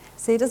love.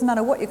 See, it doesn't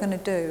matter what you're going to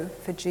do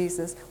for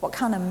Jesus, what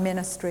kind of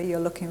ministry you're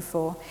looking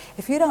for.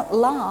 If you don't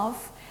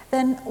love,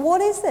 then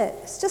what is it?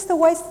 It's just a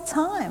waste of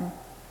time.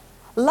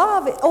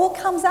 Love, it all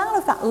comes out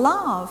of that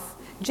love.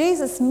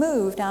 Jesus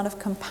moved out of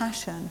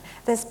compassion.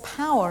 There's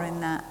power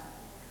in that.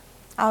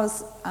 I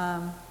was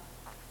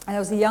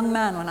a young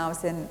man when I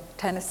was in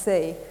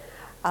Tennessee.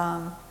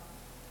 I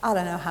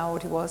don't know how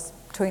old he was,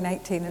 between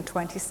 18 and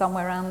 20,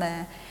 somewhere around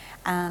there.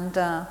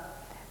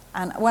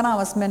 And when I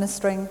was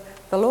ministering,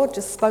 the Lord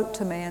just spoke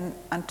to me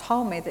and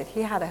told me that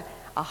he had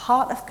a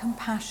heart of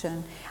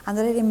compassion, and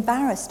that it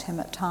embarrassed him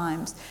at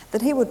times,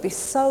 that he would be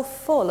so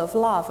full of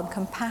love and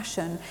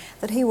compassion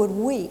that he would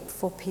weep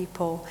for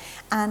people.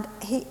 And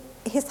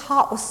his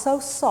heart was so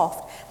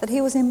soft that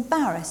he was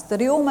embarrassed, that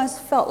he almost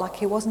felt like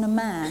he wasn't a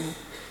man,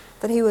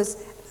 that he was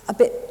a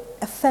bit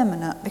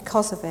effeminate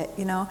because of it,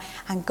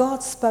 And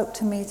God spoke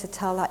to me to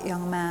tell that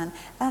young man,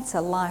 that's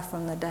a lie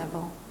from the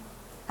devil.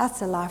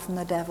 That's a lie from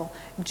the devil.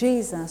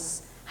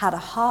 Jesus had a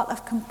heart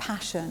of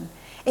compassion.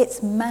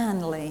 It's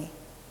manly.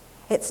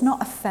 It's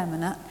not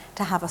effeminate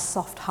to have a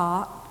soft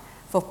heart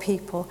for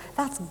people.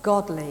 That's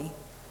godly.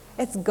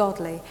 It's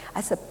godly.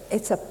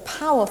 It's a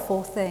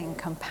powerful thing,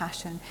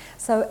 compassion.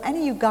 So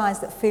any of you guys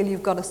that feel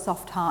you've got a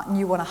soft heart and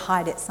you want to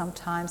hide it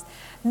sometimes,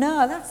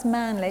 no, that's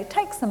manly. It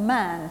takes a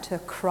man to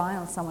cry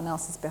on someone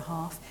else's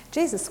behalf.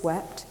 Jesus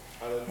wept.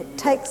 It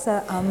takes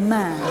a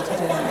man to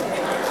do it.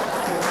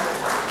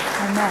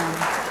 A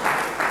man.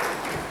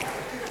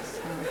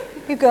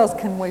 You girls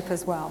can weep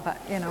as well, but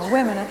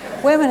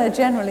women are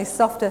generally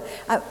softer,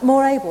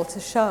 more able to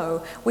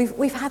show.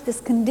 We've had this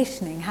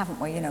conditioning, haven't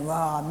we?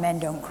 Men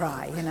don't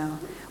cry.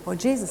 Well,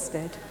 Jesus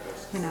did.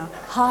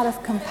 Heart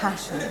of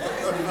compassion.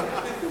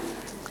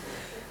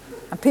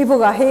 And people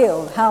got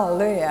healed.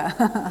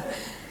 Hallelujah.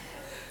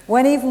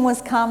 When even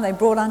was come, they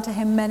brought unto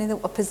him many that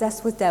were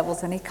possessed with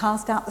devils, and he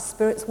cast out the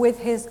spirits with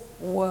his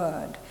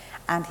word,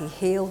 and he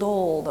healed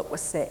all that were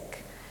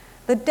sick.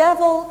 The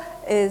devil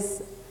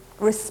is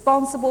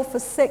responsible for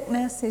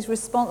sickness. He's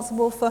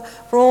responsible for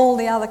all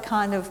the other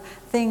kind of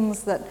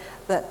things that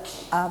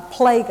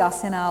plague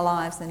us in our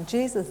lives, and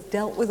Jesus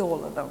dealt with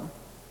all of them.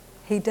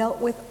 He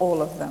dealt with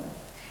all of them.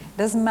 It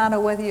doesn't matter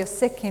whether you're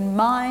sick in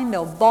mind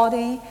or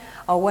body,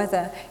 or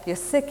whether you're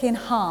sick in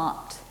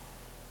heart,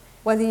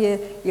 whether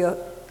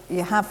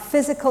you have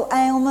physical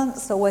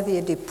ailments, or whether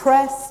you're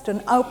depressed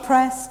and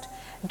oppressed.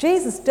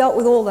 Jesus dealt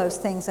with all those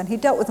things, and he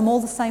dealt with them all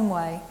the same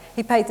way.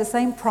 He paid the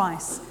same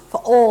price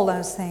for all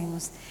those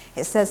things.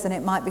 It says that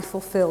it might be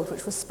fulfilled,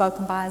 which was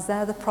spoken by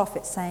Isaiah the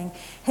prophet, saying,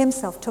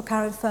 himself took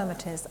our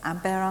infirmities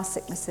and bare our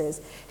sicknesses.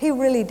 He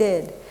really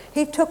did.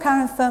 He took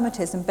our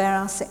infirmities and bare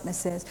our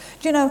sicknesses.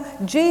 Do you know,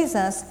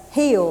 Jesus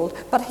healed,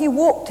 but he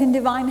walked in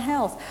divine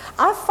health.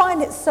 I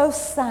find it so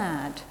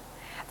sad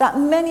that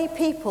many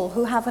people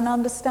who have an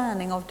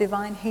understanding of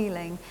divine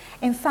healing,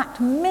 in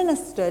fact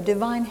minister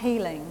divine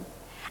healing,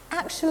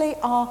 actually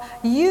are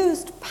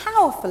used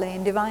powerfully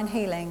in divine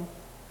healing,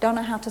 don't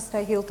know how to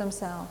stay healed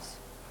themselves.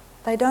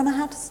 They don't know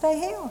how to stay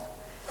healed.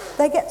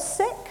 They get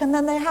sick, and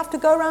then they have to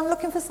go around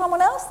looking for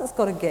someone else that's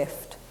got a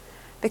gift,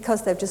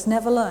 because they've just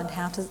never learned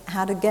how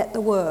to get the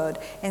word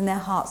in their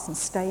hearts and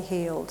stay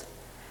healed.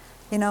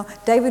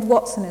 David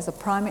Watson is a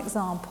prime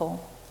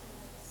example.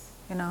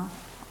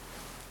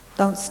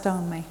 Don't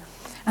stone me.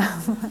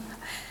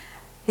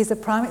 He's a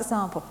prime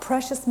example.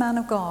 Precious man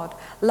of God.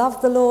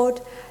 Loved the Lord.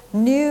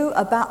 Knew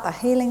about the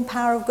healing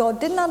power of God.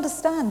 Didn't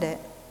understand it.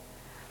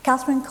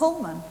 Catherine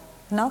Kuhlman,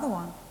 another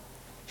one.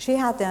 She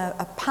had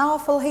a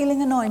powerful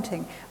healing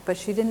anointing, but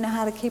she didn't know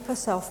how to keep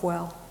herself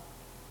well.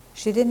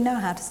 She didn't know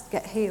how to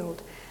get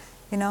healed.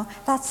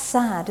 That's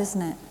sad,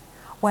 isn't it?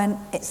 When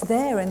it's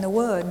there in the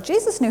Word.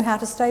 Jesus knew how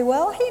to stay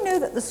well. He knew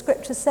that the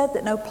Scripture said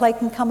that no plague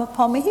can come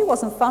upon me. He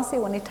wasn't fussy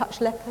when he touched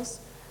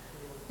lepers.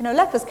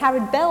 Lepers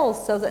carried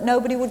bells so that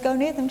nobody would go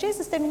near them.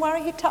 Jesus didn't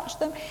worry. He touched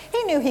them.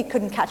 He knew he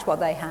couldn't catch what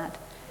they had.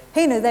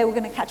 He knew they were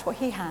going to catch what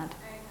he had.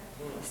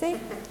 See?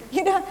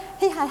 He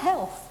had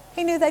health.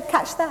 He knew they'd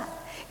catch that.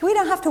 We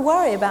don't have to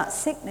worry about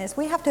sickness.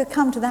 We have to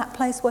come to that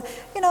place where,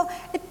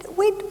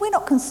 we're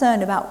not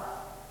concerned about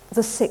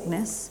the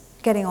sickness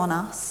getting on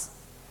us,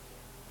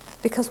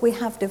 because we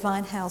have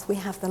divine health. We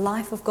have the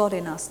life of God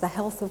in us, the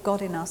health of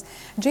God in us.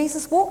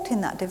 Jesus walked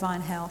in that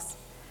divine health.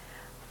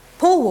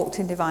 Paul walked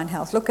in divine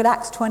health. Look at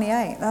Acts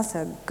 28. That's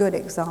a good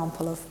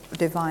example of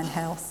divine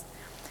health.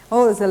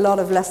 Oh, there's a lot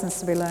of lessons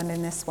to be learned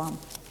in this one.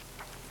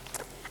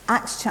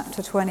 Acts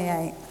chapter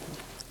 28.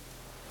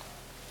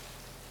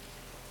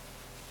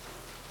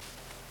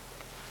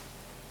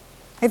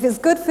 If it's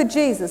good for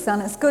Jesus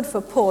and it's good for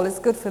Paul, it's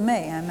good for me,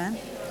 amen?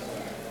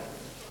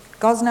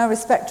 God's no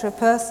respecter of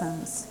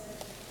persons.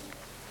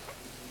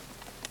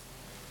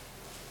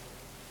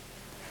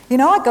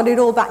 I got it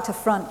all back to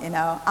front,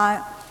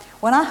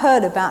 When I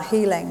heard about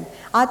healing,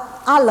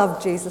 I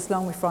loved Jesus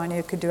long before I knew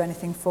he could do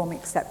anything for me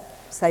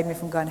except save me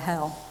from going to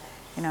hell,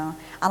 And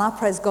I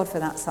praise God for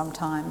that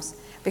sometimes,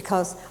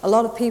 because a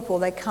lot of people,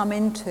 they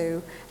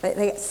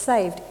get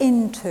saved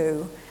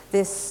into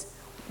this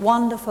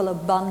wonderful,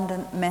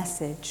 abundant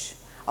message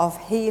of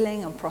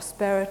healing and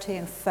prosperity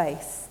and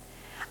faith.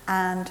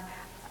 And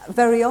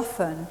very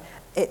often,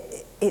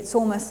 it's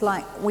almost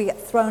like we get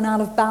thrown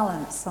out of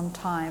balance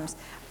sometimes.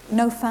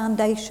 No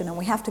foundation, and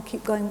we have to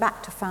keep going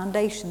back to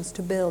foundations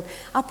to build.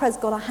 I praise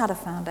God I had a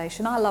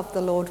foundation. I loved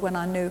the Lord when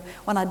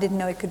I didn't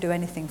know he could do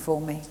anything for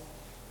me.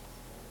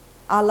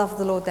 I loved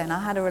the Lord then.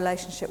 I had a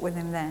relationship with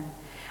him then.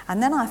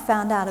 And then I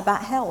found out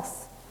about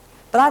health.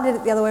 But I did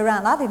it the other way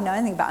around. I didn't know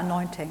anything about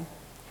anointing.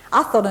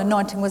 I thought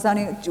anointing was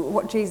only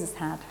what Jesus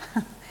had.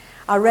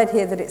 I read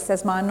here that it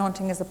says, my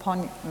anointing is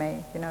upon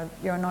me.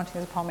 Your anointing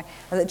is upon me.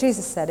 And that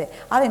Jesus said it.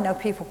 I didn't know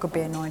people could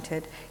be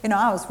anointed.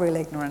 I was real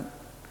ignorant.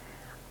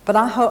 But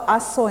I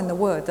saw in the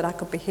Word that I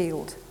could be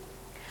healed.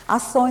 I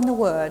saw in the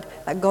Word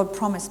that God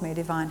promised me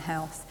divine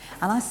health.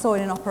 And I saw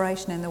it in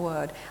operation in the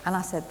Word. And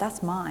I said,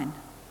 that's mine.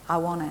 I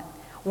want it.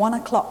 1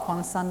 o'clock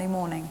one Sunday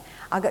morning,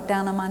 I got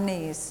down on my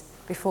knees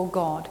before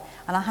God.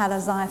 And I had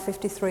Isaiah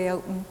 53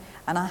 open.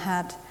 And I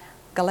had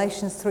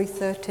Galatians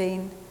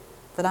 3:13,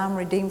 that I'm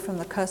redeemed from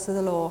the curse of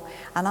the law.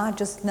 And I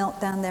just knelt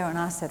down there and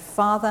I said,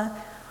 Father,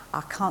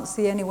 I can't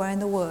see anywhere in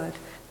the Word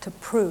to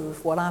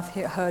prove what I've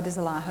heard is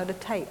a lie. I heard a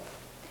tape.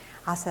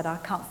 I said, I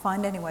can't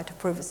find anywhere to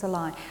prove it's a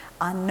lie.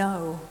 I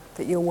know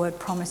that your Word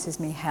promises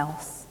me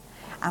health.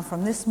 And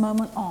from this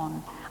moment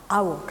on,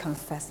 I will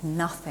confess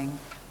nothing,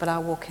 but I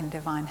walk in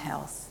divine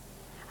health.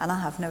 And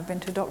I have never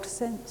been to a doctor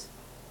since.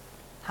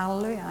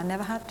 Hallelujah. I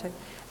never had to.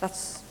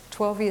 That's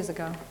 12 years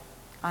ago.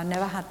 I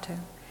never had to.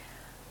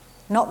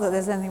 Not that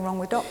there's anything wrong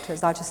with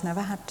doctors, I just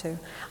never had to.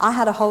 I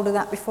had a hold of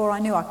that before I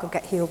knew I could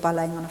get healed by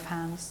laying on of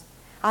hands.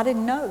 I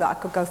didn't know that I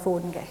could go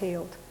forward and get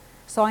healed.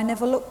 So I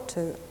never looked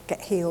to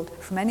get healed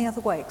from any other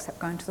way except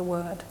going to the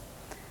Word.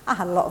 I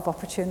had a lot of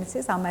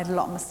opportunities, I made a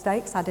lot of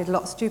mistakes, I did a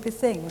lot of stupid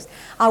things.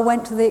 I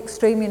went to the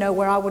extreme,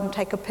 where I wouldn't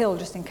take a pill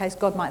just in case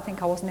God might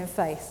think I wasn't in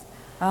faith.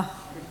 Oh,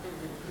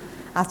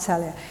 I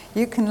tell you,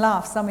 you can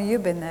laugh, some of you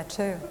have been there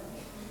too.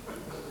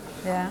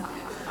 Yeah.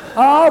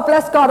 Oh,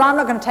 bless God, I'm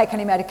not going to take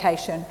any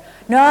medication.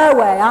 No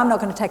way, I'm not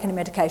going to take any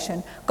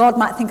medication. God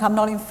might think I'm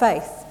not in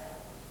faith.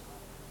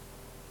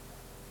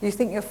 You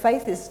think your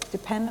faith is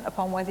dependent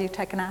upon whether you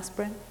take an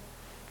aspirin?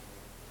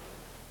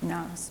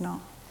 No, it's not.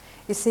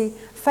 You see,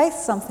 faith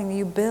is something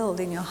you build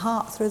in your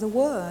heart through the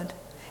Word.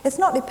 It's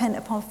not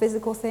dependent upon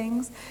physical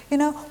things.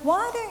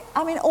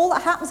 All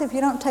that happens if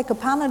you don't take a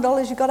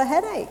Panadol is you've got a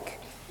headache.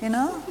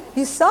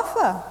 You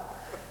suffer.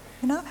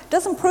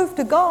 Doesn't prove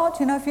to God,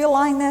 if you're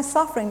lying there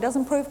suffering,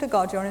 doesn't prove to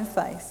God you're in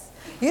faith.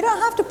 You don't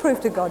have to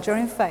prove to God you're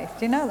in faith.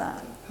 Do you know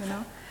that?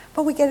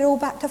 But we get it all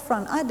back to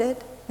front. I did.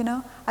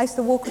 I used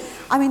to walk.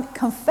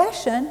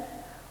 Confession,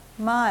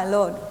 my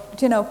Lord.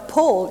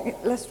 Paul,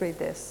 let's read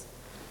this.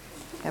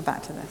 Get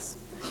back to this.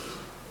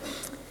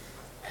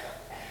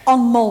 On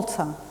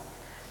Malta,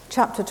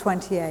 chapter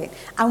 28.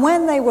 And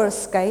when they were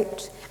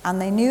escaped, and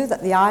they knew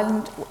that the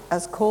island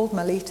was called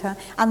Melita,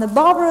 and the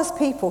barbarous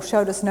people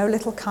showed us no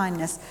little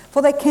kindness,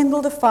 for they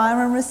kindled a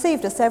fire and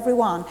received us every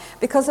one,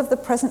 because of the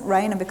present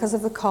rain and because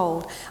of the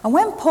cold. And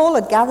when Paul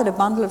had gathered a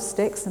bundle of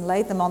sticks and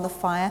laid them on the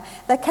fire,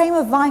 there came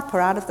a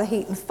viper out of the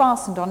heat and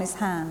fastened on his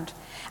hand.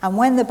 And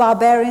when the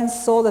barbarians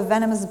saw the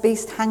venomous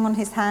beast hang on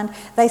his hand,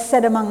 they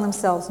said among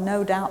themselves,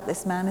 no doubt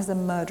this man is a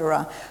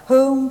murderer,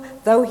 whom,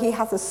 though he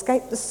hath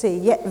escaped the sea,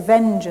 yet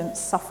vengeance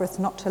suffereth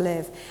not to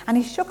live. And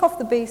he shook off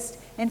the beast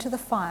into the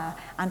fire,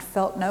 and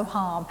felt no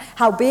harm.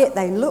 Howbeit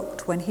they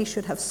looked when he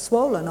should have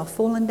swollen or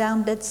fallen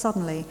down dead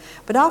suddenly.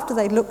 But after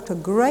they looked a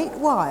great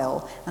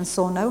while, and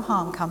saw no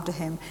harm come to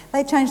him,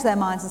 they changed their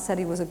minds and said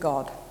he was a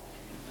god.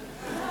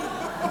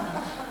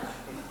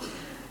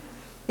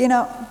 Did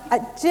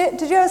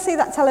you ever see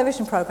that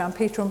television program,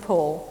 Peter and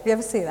Paul? You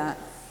ever see that?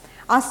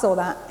 I saw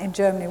that in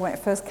Germany when it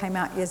first came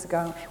out years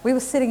ago. We were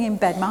sitting in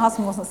bed. My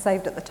husband wasn't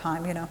saved at the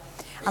time, And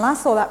I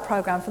saw that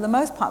program. For the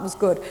most part, it was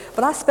good.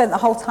 But I spent the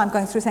whole time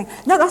going through saying,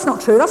 no, that's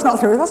not true, that's not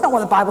true, that's not what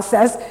the Bible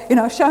says,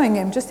 showing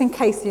him, just in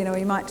case, he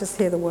might just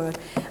hear the word.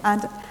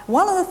 And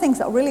one of the things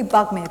that really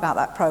bugged me about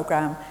that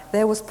program,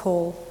 there was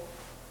Paul,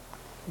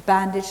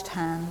 bandaged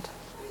hand,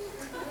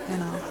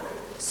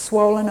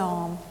 swollen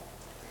arm.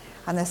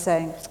 And they're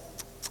saying,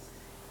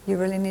 you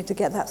really need to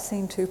get that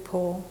seen too,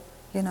 Paul,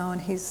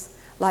 and he's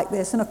like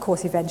this. And of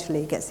course, eventually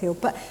he gets healed.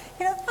 But,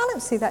 I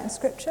don't see that in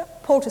Scripture.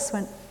 Paul just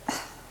went,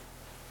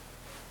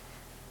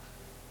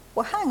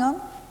 well, hang on.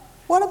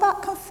 What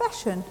about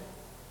confession?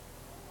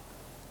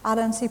 I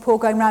don't see Paul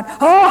going around,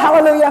 oh,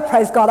 hallelujah,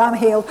 praise God, I'm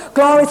healed.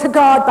 Glory to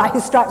God, by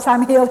his stripes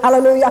I'm healed,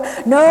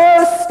 hallelujah.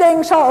 No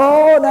sting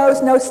shall,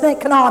 no snake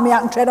can harm me, I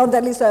can tread on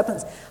deadly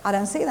serpents. I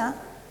don't see that,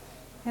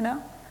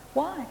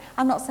 Why?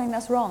 I'm not saying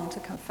that's wrong to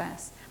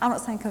confess. I'm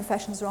not saying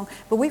confession's wrong,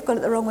 but we've got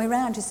it the wrong way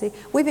around, you see.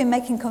 We've been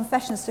making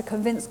confessions to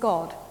convince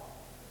God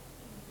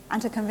and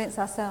to convince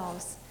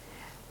ourselves.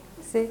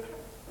 See?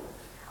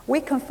 We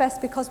confess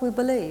because we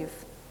believe.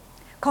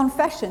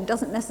 Confession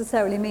doesn't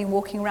necessarily mean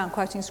walking around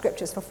quoting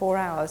scriptures for 4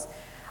 hours.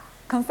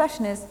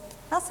 Confession is,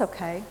 that's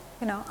okay,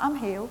 I'm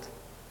healed.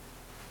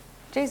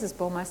 Jesus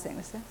bore my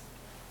sicknesses.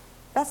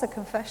 That's a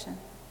confession.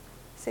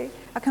 See?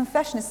 A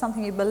confession is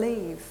something you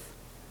believe.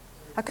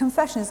 A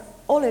confession is,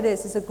 all it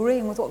is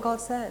agreeing with what God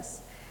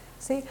says.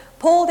 See?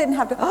 Paul didn't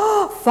have to,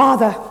 oh,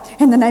 Father,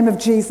 in the name of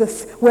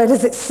Jesus, where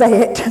does it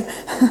say it?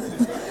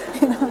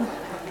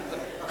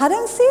 I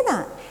don't see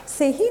that.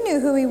 See, he knew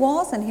who he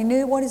was and he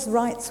knew what his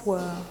rights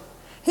were.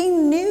 He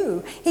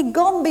knew. He'd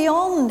gone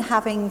beyond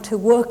having to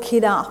work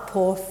it up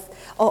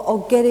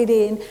or get it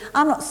in.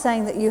 I'm not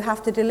saying that you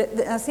have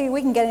to see,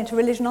 we can get into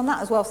religion on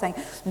that as well, saying,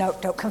 no,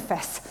 don't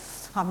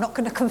confess. I'm not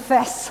going to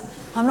confess.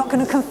 I'm not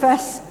going to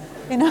confess.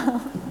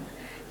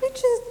 You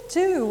just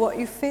do what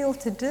you feel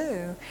to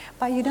do,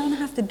 but you don't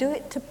have to do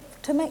it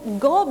to make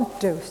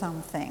God do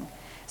something.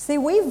 See,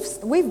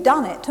 we've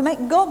done it to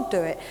make God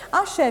do it.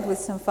 I shared with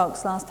some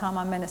folks last time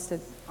I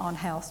ministered on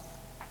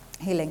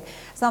healing,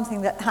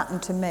 something that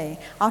happened to me.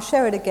 I'll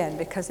share it again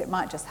because it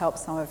might just help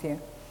some of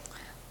you.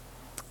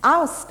 I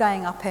was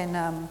staying up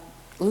in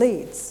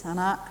Leeds, and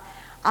I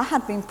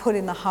had been put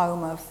in the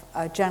home of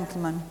a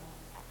gentleman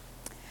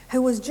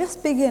who was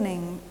just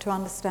beginning to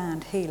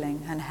understand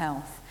healing and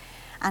health.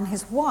 And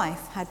his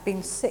wife had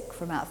been sick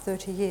for about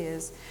 30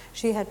 years.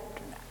 She had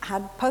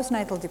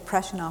postnatal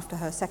depression after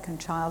her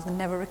second child and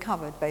never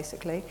recovered,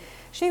 basically.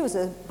 She was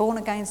a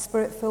born-again,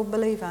 spirit-filled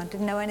believer,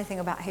 didn't know anything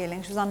about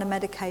healing. She was under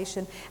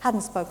medication,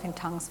 hadn't spoken in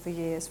tongues for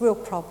years, real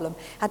problem.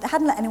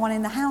 Hadn't let anyone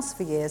in the house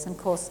for years, and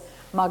of course,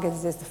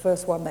 Muggins is the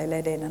first one they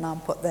let in, and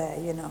I'm put there,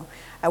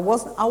 I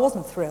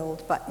wasn't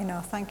thrilled, but,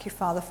 thank you,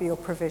 Father, for your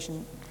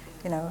provision.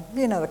 You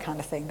know the kind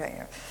of thing, don't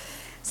you?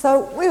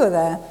 So we were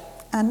there,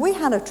 And we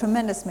had a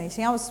tremendous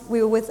meeting.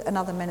 We were with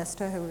another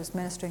minister who was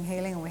ministering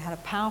healing, and we had a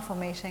powerful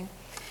meeting.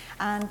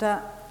 And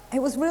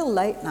it was real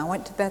late, and I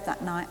went to bed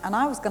that night, and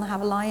I was going to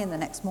have a lie-in the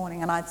next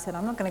morning, and I'd said,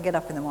 I'm not going to get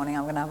up in the morning,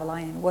 I'm going to have a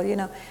lie-in.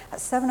 Well, at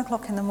 7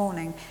 o'clock in the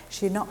morning,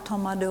 she knocked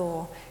on my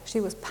door. She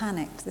was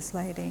panicked, this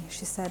lady.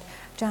 She said,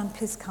 Jan,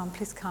 please come,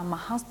 my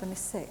husband is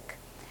sick.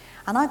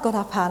 And I got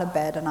up out of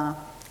bed, and I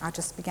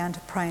just began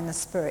to pray in the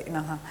Spirit.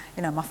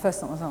 My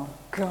first thought was, oh,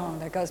 God,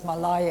 there goes my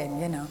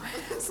lie-in,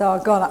 So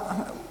I got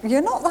up.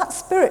 You're not that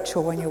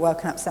spiritual when you're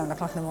woken up 7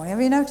 o'clock in the morning.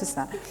 Have you noticed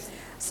that?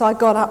 So I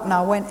got up and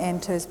I went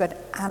into his bed,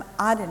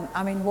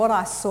 and what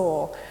I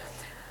saw,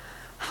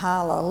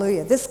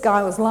 hallelujah, this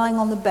guy was lying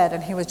on the bed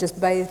and he was just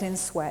bathed in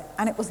sweat.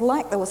 And it was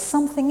like there was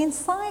something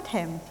inside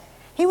him.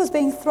 He was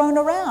being thrown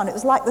around. It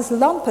was like this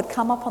lump had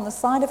come up on the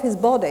side of his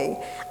body,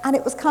 and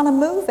it was kind of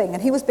moving,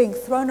 and he was being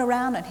thrown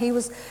around, and he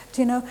was,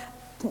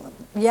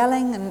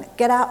 yelling and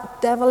get out,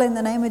 devil, in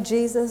the name of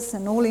Jesus,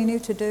 and all he knew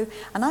to do.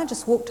 And I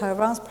just walked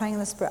over. I was praying in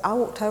the Spirit. I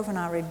walked over and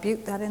I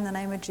rebuked that in the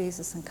name of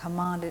Jesus and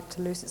commanded it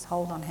to lose its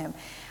hold on him.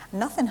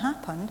 Nothing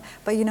happened,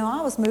 but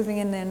I was moving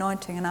in the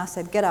anointing, and I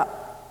said, get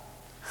up.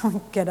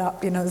 Get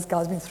up, this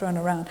guy's been thrown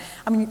around.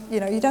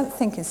 You don't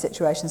think in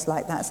situations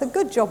like that. It's a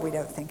good job we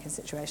don't think in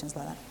situations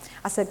like that.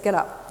 I said, get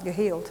up, you're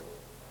healed.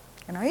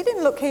 He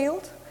didn't look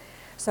healed.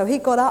 So he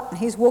got up and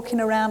he's walking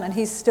around and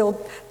he's still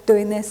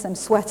doing this and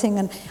sweating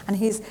and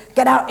he's,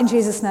 get out in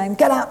Jesus' name,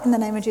 get out in the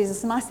name of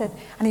Jesus.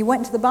 And he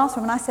went to the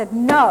bathroom and I said,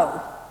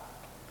 no,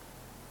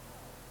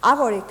 I've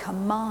already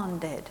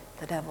commanded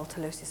the devil to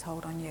lose his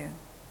hold on you.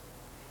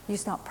 You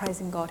start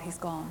praising God, he's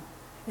gone.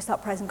 You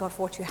start praising God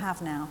for what you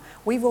have now.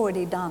 We've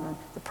already done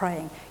the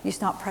praying. You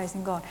start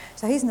praising God.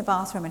 So he's in the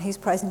bathroom and he's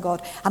praising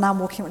God, and I'm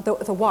walking with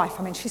the wife.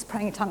 She's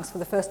praying in tongues for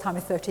the first time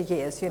in 30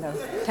 years,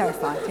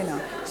 terrified,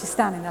 She's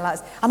standing there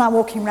like this. And I'm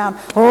walking around,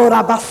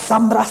 the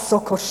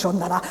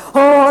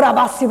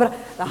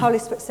Holy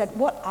Spirit said,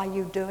 what are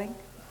you doing?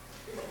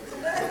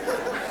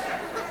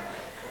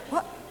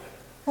 What?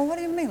 Well, what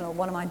do you mean, Lord?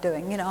 What am I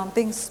doing? I'm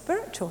being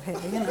spiritual here,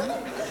 He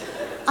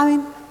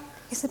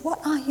said,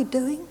 what are you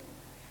doing?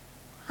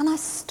 And I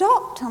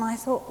stopped and I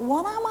thought,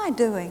 what am I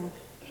doing?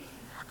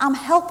 I'm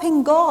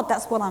helping God,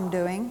 that's what I'm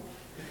doing.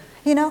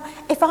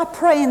 If I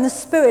pray in the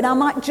Spirit, I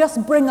might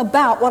just bring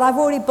about what I've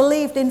already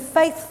believed in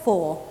faith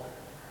for.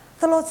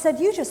 The Lord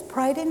said, you just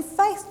prayed in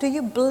faith. Do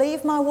you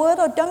believe my word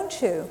or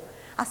don't you?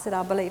 I said,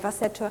 I believe. I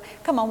said to her,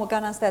 come on, we'll go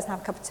downstairs and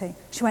have a cup of tea.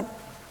 She went,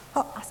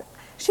 oh. I said,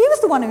 she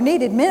was the one who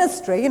needed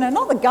ministry,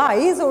 not the guy.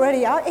 He's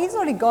already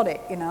got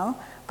it,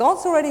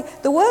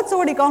 the word's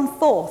already gone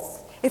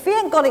forth. If he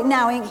ain't got it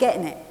now, he ain't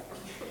getting it.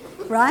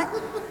 Right?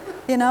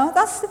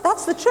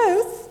 That's the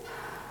truth.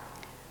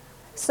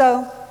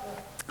 So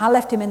I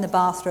left him in the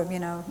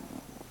bathroom,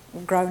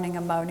 groaning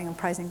and moaning and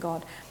praising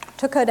God.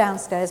 Took her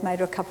downstairs, made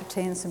her a cup of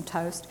tea and some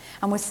toast,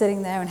 and we're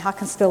sitting there, and I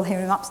can still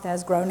hear him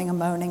upstairs groaning and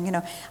moaning,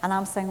 and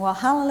I'm saying, well,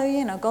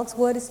 hallelujah, God's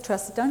word is true.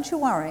 So don't you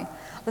worry.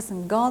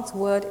 Listen, God's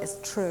word is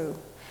true.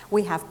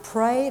 We have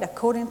prayed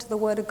according to the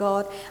word of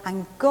God,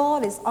 and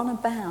God is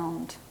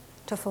unbound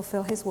to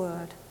fulfill his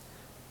word.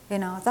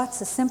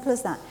 That's as simple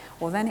as that.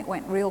 Well, then it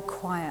went real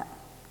quiet.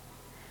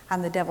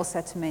 And the devil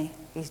said to me,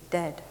 he's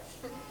dead.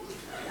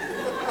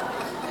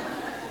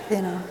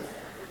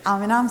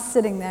 I'm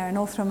sitting there and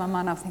all through my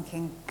mind I'm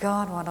thinking,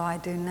 God, what do I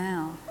do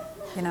now?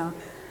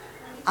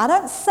 I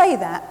don't say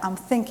that, I'm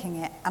thinking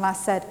it. And I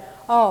said,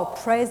 oh,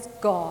 praise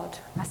God.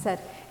 I said,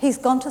 he's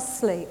gone to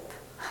sleep.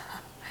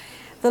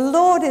 The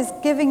Lord is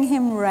giving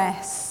him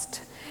rest.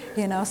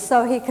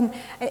 So he can,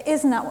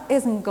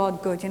 isn't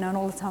God good, and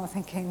all the time I'm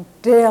thinking,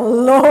 dear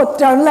Lord,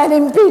 don't let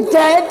him be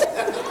dead.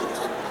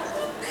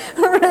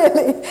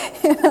 Really,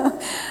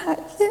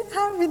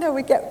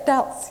 we get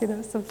doubts,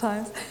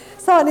 sometimes.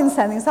 So I didn't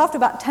say anything. So after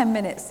about 10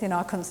 minutes,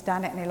 I couldn't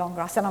stand it any longer.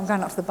 I said, I'm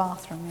going up to the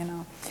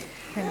bathroom,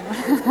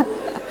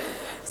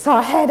 So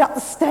I head up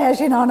the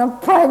stairs, and I'm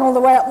praying all the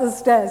way up the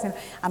stairs,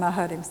 and I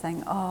heard him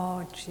saying,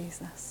 oh,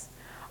 Jesus.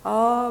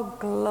 Oh,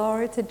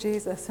 glory to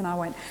Jesus. And I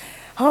went,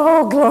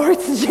 oh, glory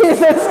to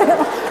Jesus.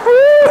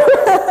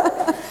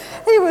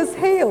 He was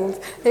healed.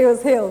 He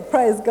was healed.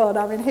 Praise God.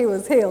 He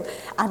was healed.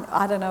 And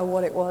I don't know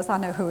what it was. I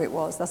know who it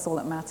was. That's all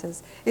that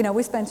matters.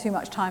 We spend too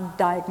much time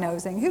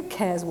diagnosing. Who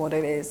cares what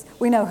it is?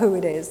 We know who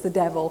it is, the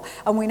devil.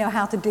 And we know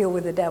how to deal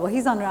with the devil.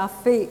 He's under our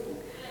feet.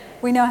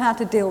 We know how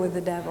to deal with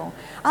the devil.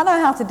 I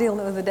know how to deal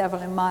with the devil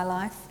in my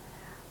life.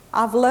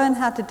 I've learned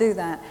how to do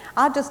that.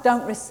 I just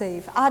don't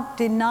receive. I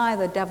deny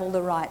the devil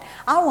the right.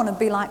 I want to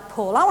be like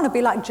Paul. I want to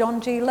be like John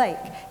G. Lake.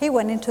 He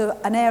went into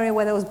an area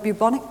where there was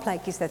bubonic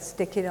plague. He said,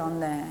 stick it on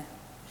there.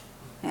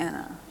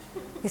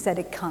 He said,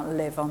 it can't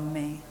live on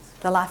me.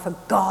 The life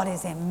of God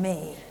is in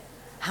me.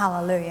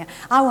 Hallelujah.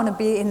 I want to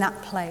be in that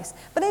place.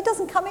 But it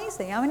doesn't come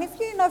easy.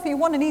 If you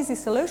want an easy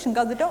solution,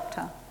 go to the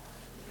doctor.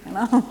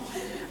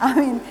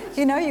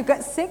 You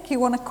get sick, you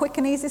want a quick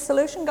and easy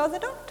solution, go to the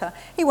doctor.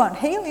 He won't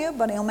heal you,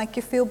 but he'll make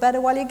you feel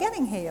better while you're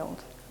getting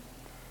healed.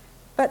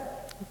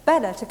 But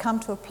better to come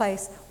to a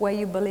place where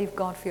you believe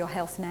God for your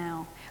health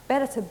now.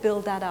 Better to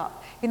build that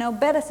up. You know,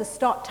 better to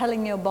start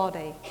telling your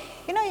body.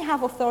 You know, you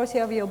have authority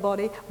over your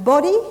body.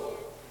 Body,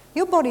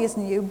 your body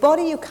isn't you.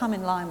 Body, you come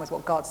in line with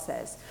what God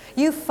says.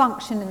 You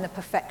function in the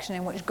perfection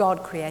in which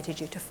God created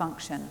you to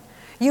function.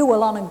 You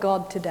will honor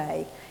God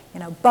today. You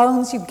know,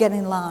 bones, you get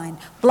in line.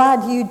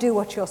 Blood, you do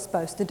what you're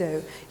supposed to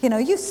do. You know,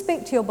 you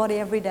speak to your body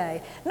every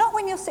day. Not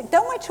when you're sick.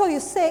 Don't wait till you're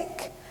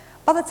sick.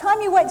 By the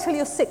time you wait till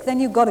you're sick, then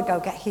you've got to go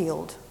get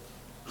healed.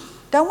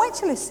 Don't wait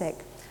till you're sick.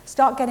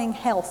 Start getting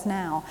health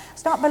now.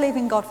 Start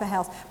believing God for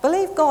health.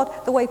 Believe God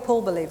the way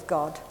Paul believed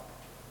God.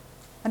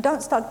 And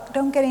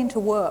don't get into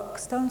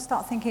works. Don't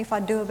start thinking if I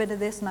do a bit of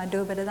this and I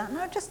do a bit of that.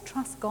 No, just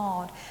trust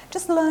God.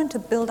 Just learn to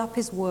build up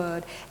his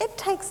word. It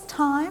takes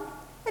time.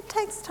 It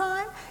takes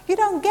time. You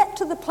don't get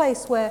to the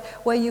place where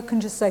you can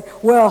just say,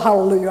 well,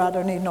 hallelujah, I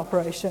don't need an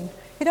operation.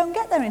 You don't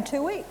get there in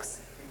 2 weeks.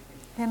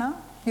 You know,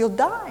 you'll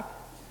die.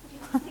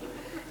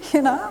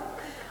 You know?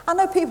 I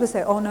know people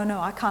say, oh, no,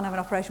 I can't have an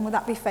operation. Would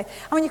that be faith?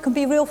 I mean, you can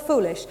be real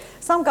foolish.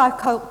 Some guy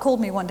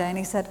called me one day and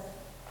he said,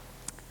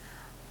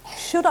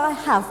 should I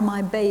have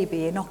my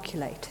baby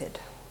inoculated?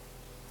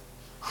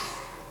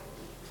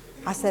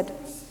 I said,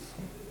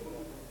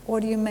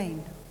 what do you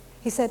mean?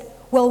 He said,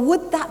 well,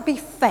 would that be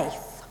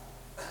faith?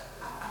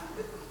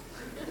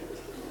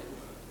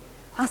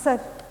 I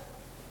said,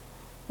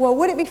 well,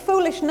 would it be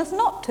foolishness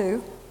not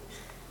to?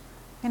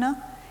 You know?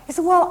 He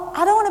said, well,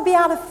 I don't want to be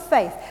out of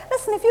faith.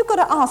 Listen, if you've got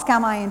to ask,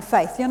 am I in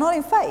faith? You're not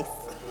in faith.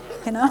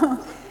 You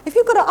know? If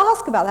you've got to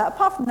ask about that,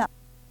 apart from that,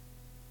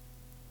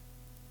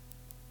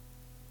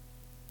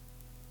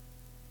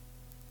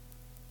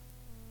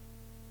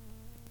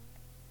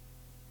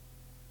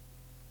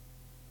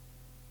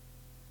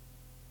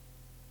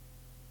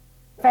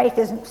 faith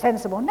isn't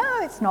sensible. No,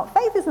 it's not.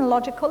 Faith isn't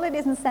logical, it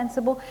isn't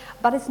sensible,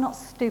 but it's not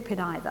stupid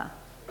either.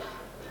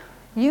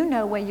 You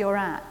know where you're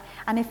at.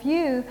 And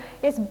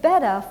it's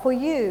better for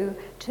you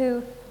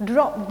to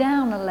drop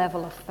down a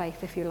level of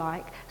faith, if you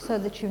like, so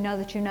that you know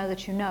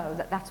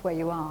that that's where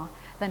you are,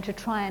 than to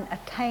try and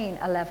attain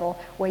a level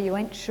where you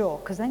ain't sure,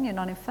 because then you're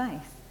not in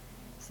faith.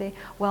 See,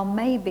 well,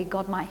 maybe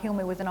God might heal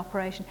me with an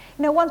operation.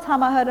 You know, one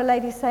time I heard a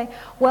lady say,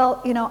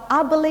 well, you know,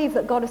 I believe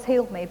that God has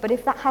healed me, but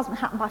if that hasn't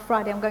happened by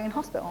Friday, I'm going in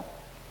hospital.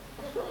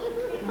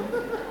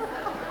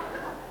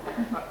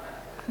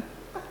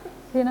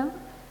 You know?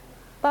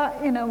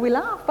 But, you know, we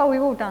laugh, but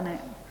we've all done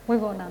it.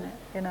 We've all done it,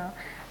 you know.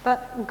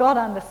 But God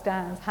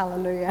understands,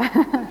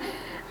 hallelujah.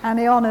 And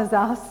he honors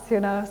us, you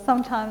know.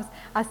 Sometimes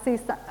I see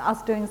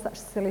us doing such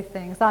silly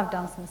things. I've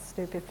done some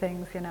stupid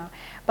things, you know.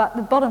 But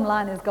the bottom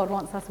line is God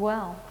wants us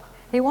well.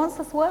 He wants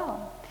us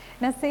well.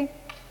 Now, see,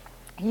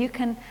 you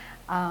can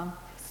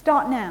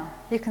start now.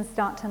 You can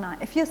start tonight.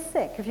 If you're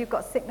sick, if you've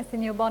got sickness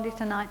in your body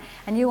tonight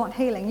and you want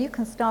healing, you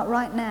can start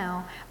right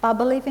now by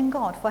believing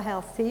God for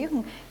health. See,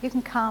 you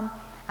can come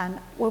and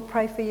we'll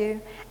pray for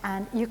you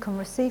and you can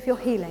receive your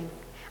healing.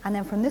 And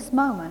then from this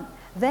moment,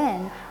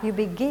 then you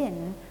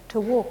begin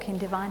to walk in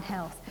divine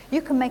health.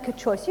 You can make a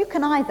choice. You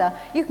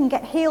can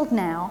get healed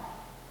now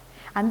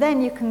and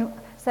then you can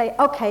say,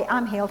 okay,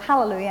 I'm healed,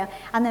 hallelujah,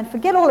 and then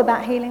forget all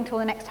about healing till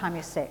the next time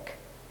you're sick.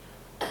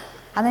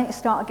 And then you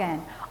start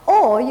again.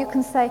 Or you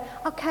can say,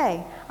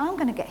 okay, I'm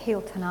going to get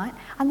healed tonight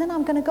and then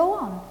I'm going to go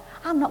on.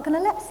 I'm not going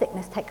to let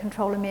sickness take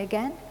control of me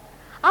again.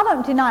 I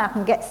don't deny I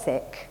can get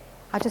sick.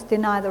 I just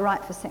deny the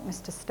right for sickness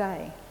to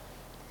stay.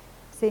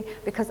 See,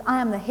 because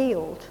I am the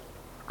healed.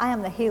 I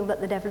am the healed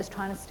that the devil is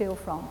trying to steal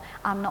from.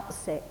 I'm not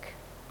sick.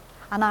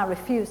 And I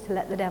refuse to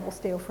let the devil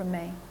steal from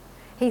me.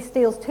 He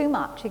steals too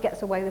much. He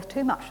gets away with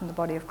too much from the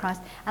body of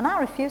Christ. And I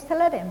refuse to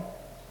let him.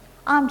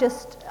 I'm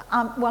just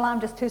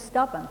too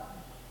stubborn.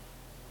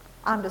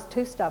 I'm just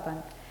too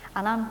stubborn.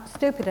 And I'm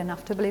stupid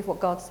enough to believe what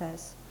God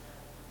says.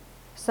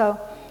 So,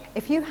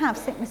 if you have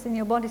sickness in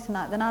your body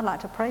tonight, then I'd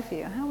like to pray for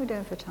you. How are we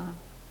doing for time?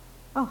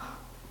 Oh,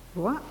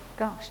 what?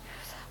 Gosh.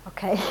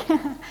 Okay.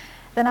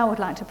 Then I would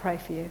like to pray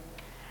for you.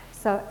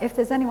 So if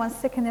there's anyone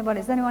sick in their body,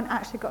 has anyone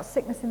actually got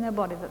sickness in their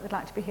body that they'd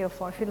like to be healed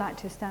for? If you'd like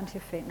to, stand to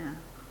your feet now.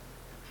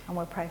 And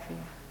we'll pray for you.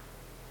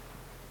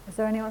 Is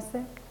there anyone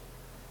sick?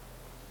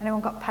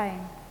 Anyone got pain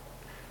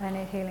they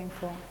need healing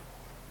for?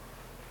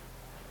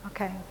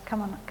 Okay,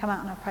 come out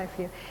and I'll pray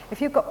for you.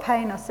 If you've got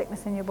pain or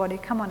sickness in your body,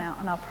 come on out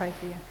and I'll pray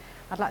for you.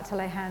 I'd like to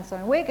lay hands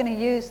on you. We're going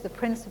to use the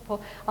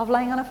principle of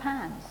laying on of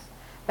hands.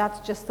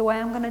 That's just the way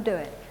I'm going to do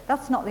it.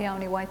 That's not the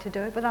only way to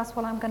do it, but that's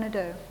what I'm going to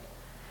do.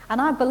 And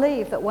I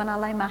believe that when I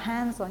lay my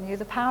hands on you,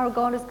 the power of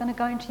God is going to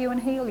go into you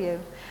and heal you.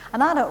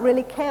 And I don't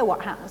really care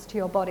what happens to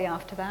your body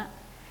after that.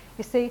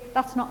 You see,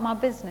 that's not my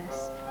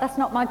business. That's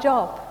not my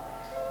job.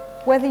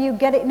 Whether you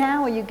get it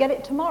now or you get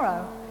it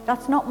tomorrow,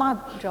 that's not my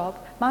job.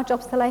 My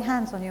job's to lay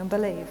hands on you and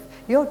believe.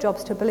 Your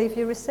job's to believe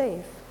you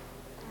receive.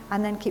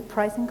 And then keep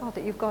praising God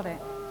that you've got it.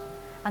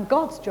 And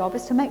God's job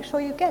is to make sure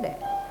you get it.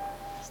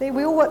 See,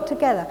 we all work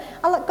together.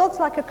 God's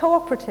like a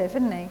cooperative,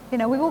 isn't he? You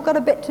know, we've all got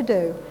a bit to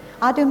do.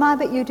 I do my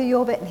bit, you do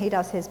your bit, and he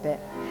does his bit.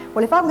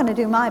 Well, if I'm going to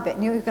do my bit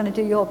and you're going to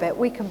do your bit,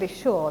 we can be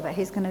sure that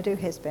he's going to do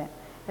his bit.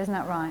 Isn't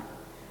that right?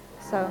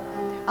 So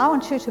I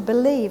want you to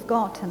believe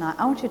God tonight.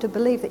 I want you to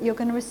believe that you're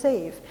going to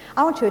receive.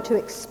 I want you to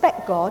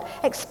expect God.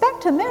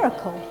 Expect a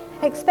miracle.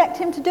 Expect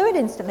him to do it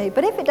instantly.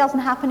 But if it doesn't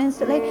happen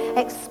instantly,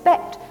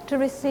 expect to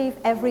receive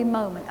every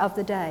moment of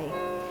the day.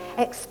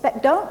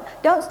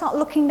 Don't start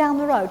looking down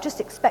the road. Just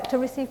expect to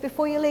receive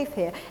before you leave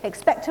here.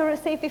 Expect to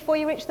receive before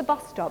you reach the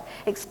bus stop.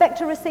 Expect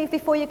to receive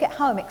before you get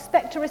home.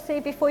 Expect to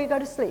receive before you go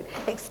to sleep.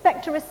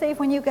 Expect to receive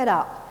when you get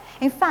up.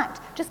 In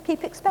fact, just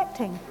keep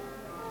expecting.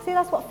 See,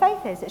 that's what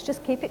faith is. It's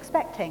just keep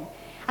expecting.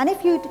 And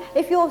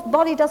if your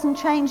body doesn't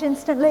change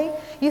instantly,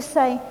 you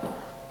say,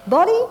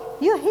 body,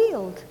 you're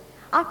healed.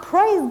 I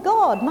praise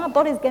God. My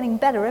body's getting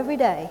better every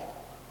day.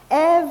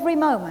 Every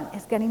moment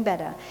is getting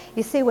better.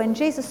 You see, when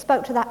Jesus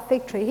spoke to that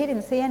fig tree, he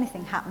didn't see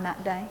anything happen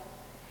that day.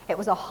 It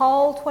was a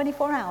whole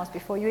 24 hours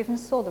before you even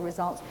saw the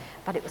results,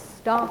 but it was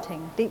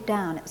starting. Deep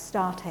down, it was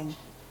starting.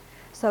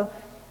 So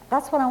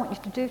that's what I want you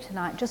to do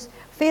tonight. Just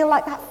feel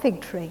like that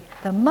fig tree.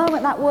 The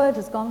moment that word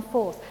has gone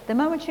forth, the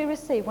moment you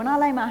receive, when I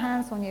lay my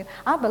hands on you,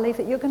 I believe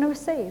that you're going to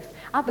receive.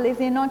 I believe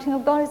the anointing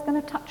of God is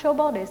going to touch your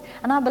bodies,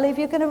 and I believe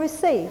you're going to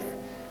receive.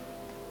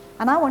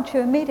 And I want you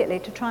immediately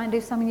to try and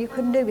do something you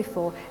couldn't do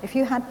before. If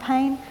you had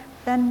pain,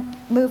 then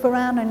move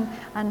around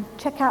and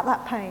check out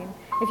that pain.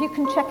 If you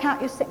can check out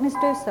your sickness,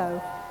 do so.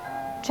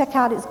 Check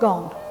out it's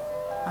gone.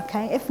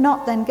 Okay? If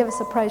not, then give us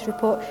a praise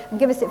report and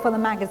give us it for the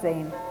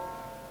magazine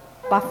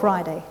by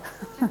Friday.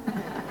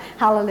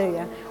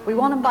 Hallelujah. We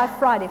want them by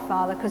Friday,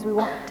 Father, because we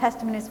want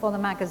testimonies for the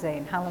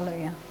magazine.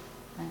 Hallelujah.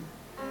 Amen.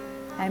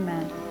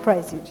 Amen.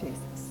 Praise you,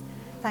 Jesus.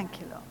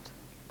 Thank you, Lord.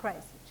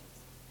 Praise you.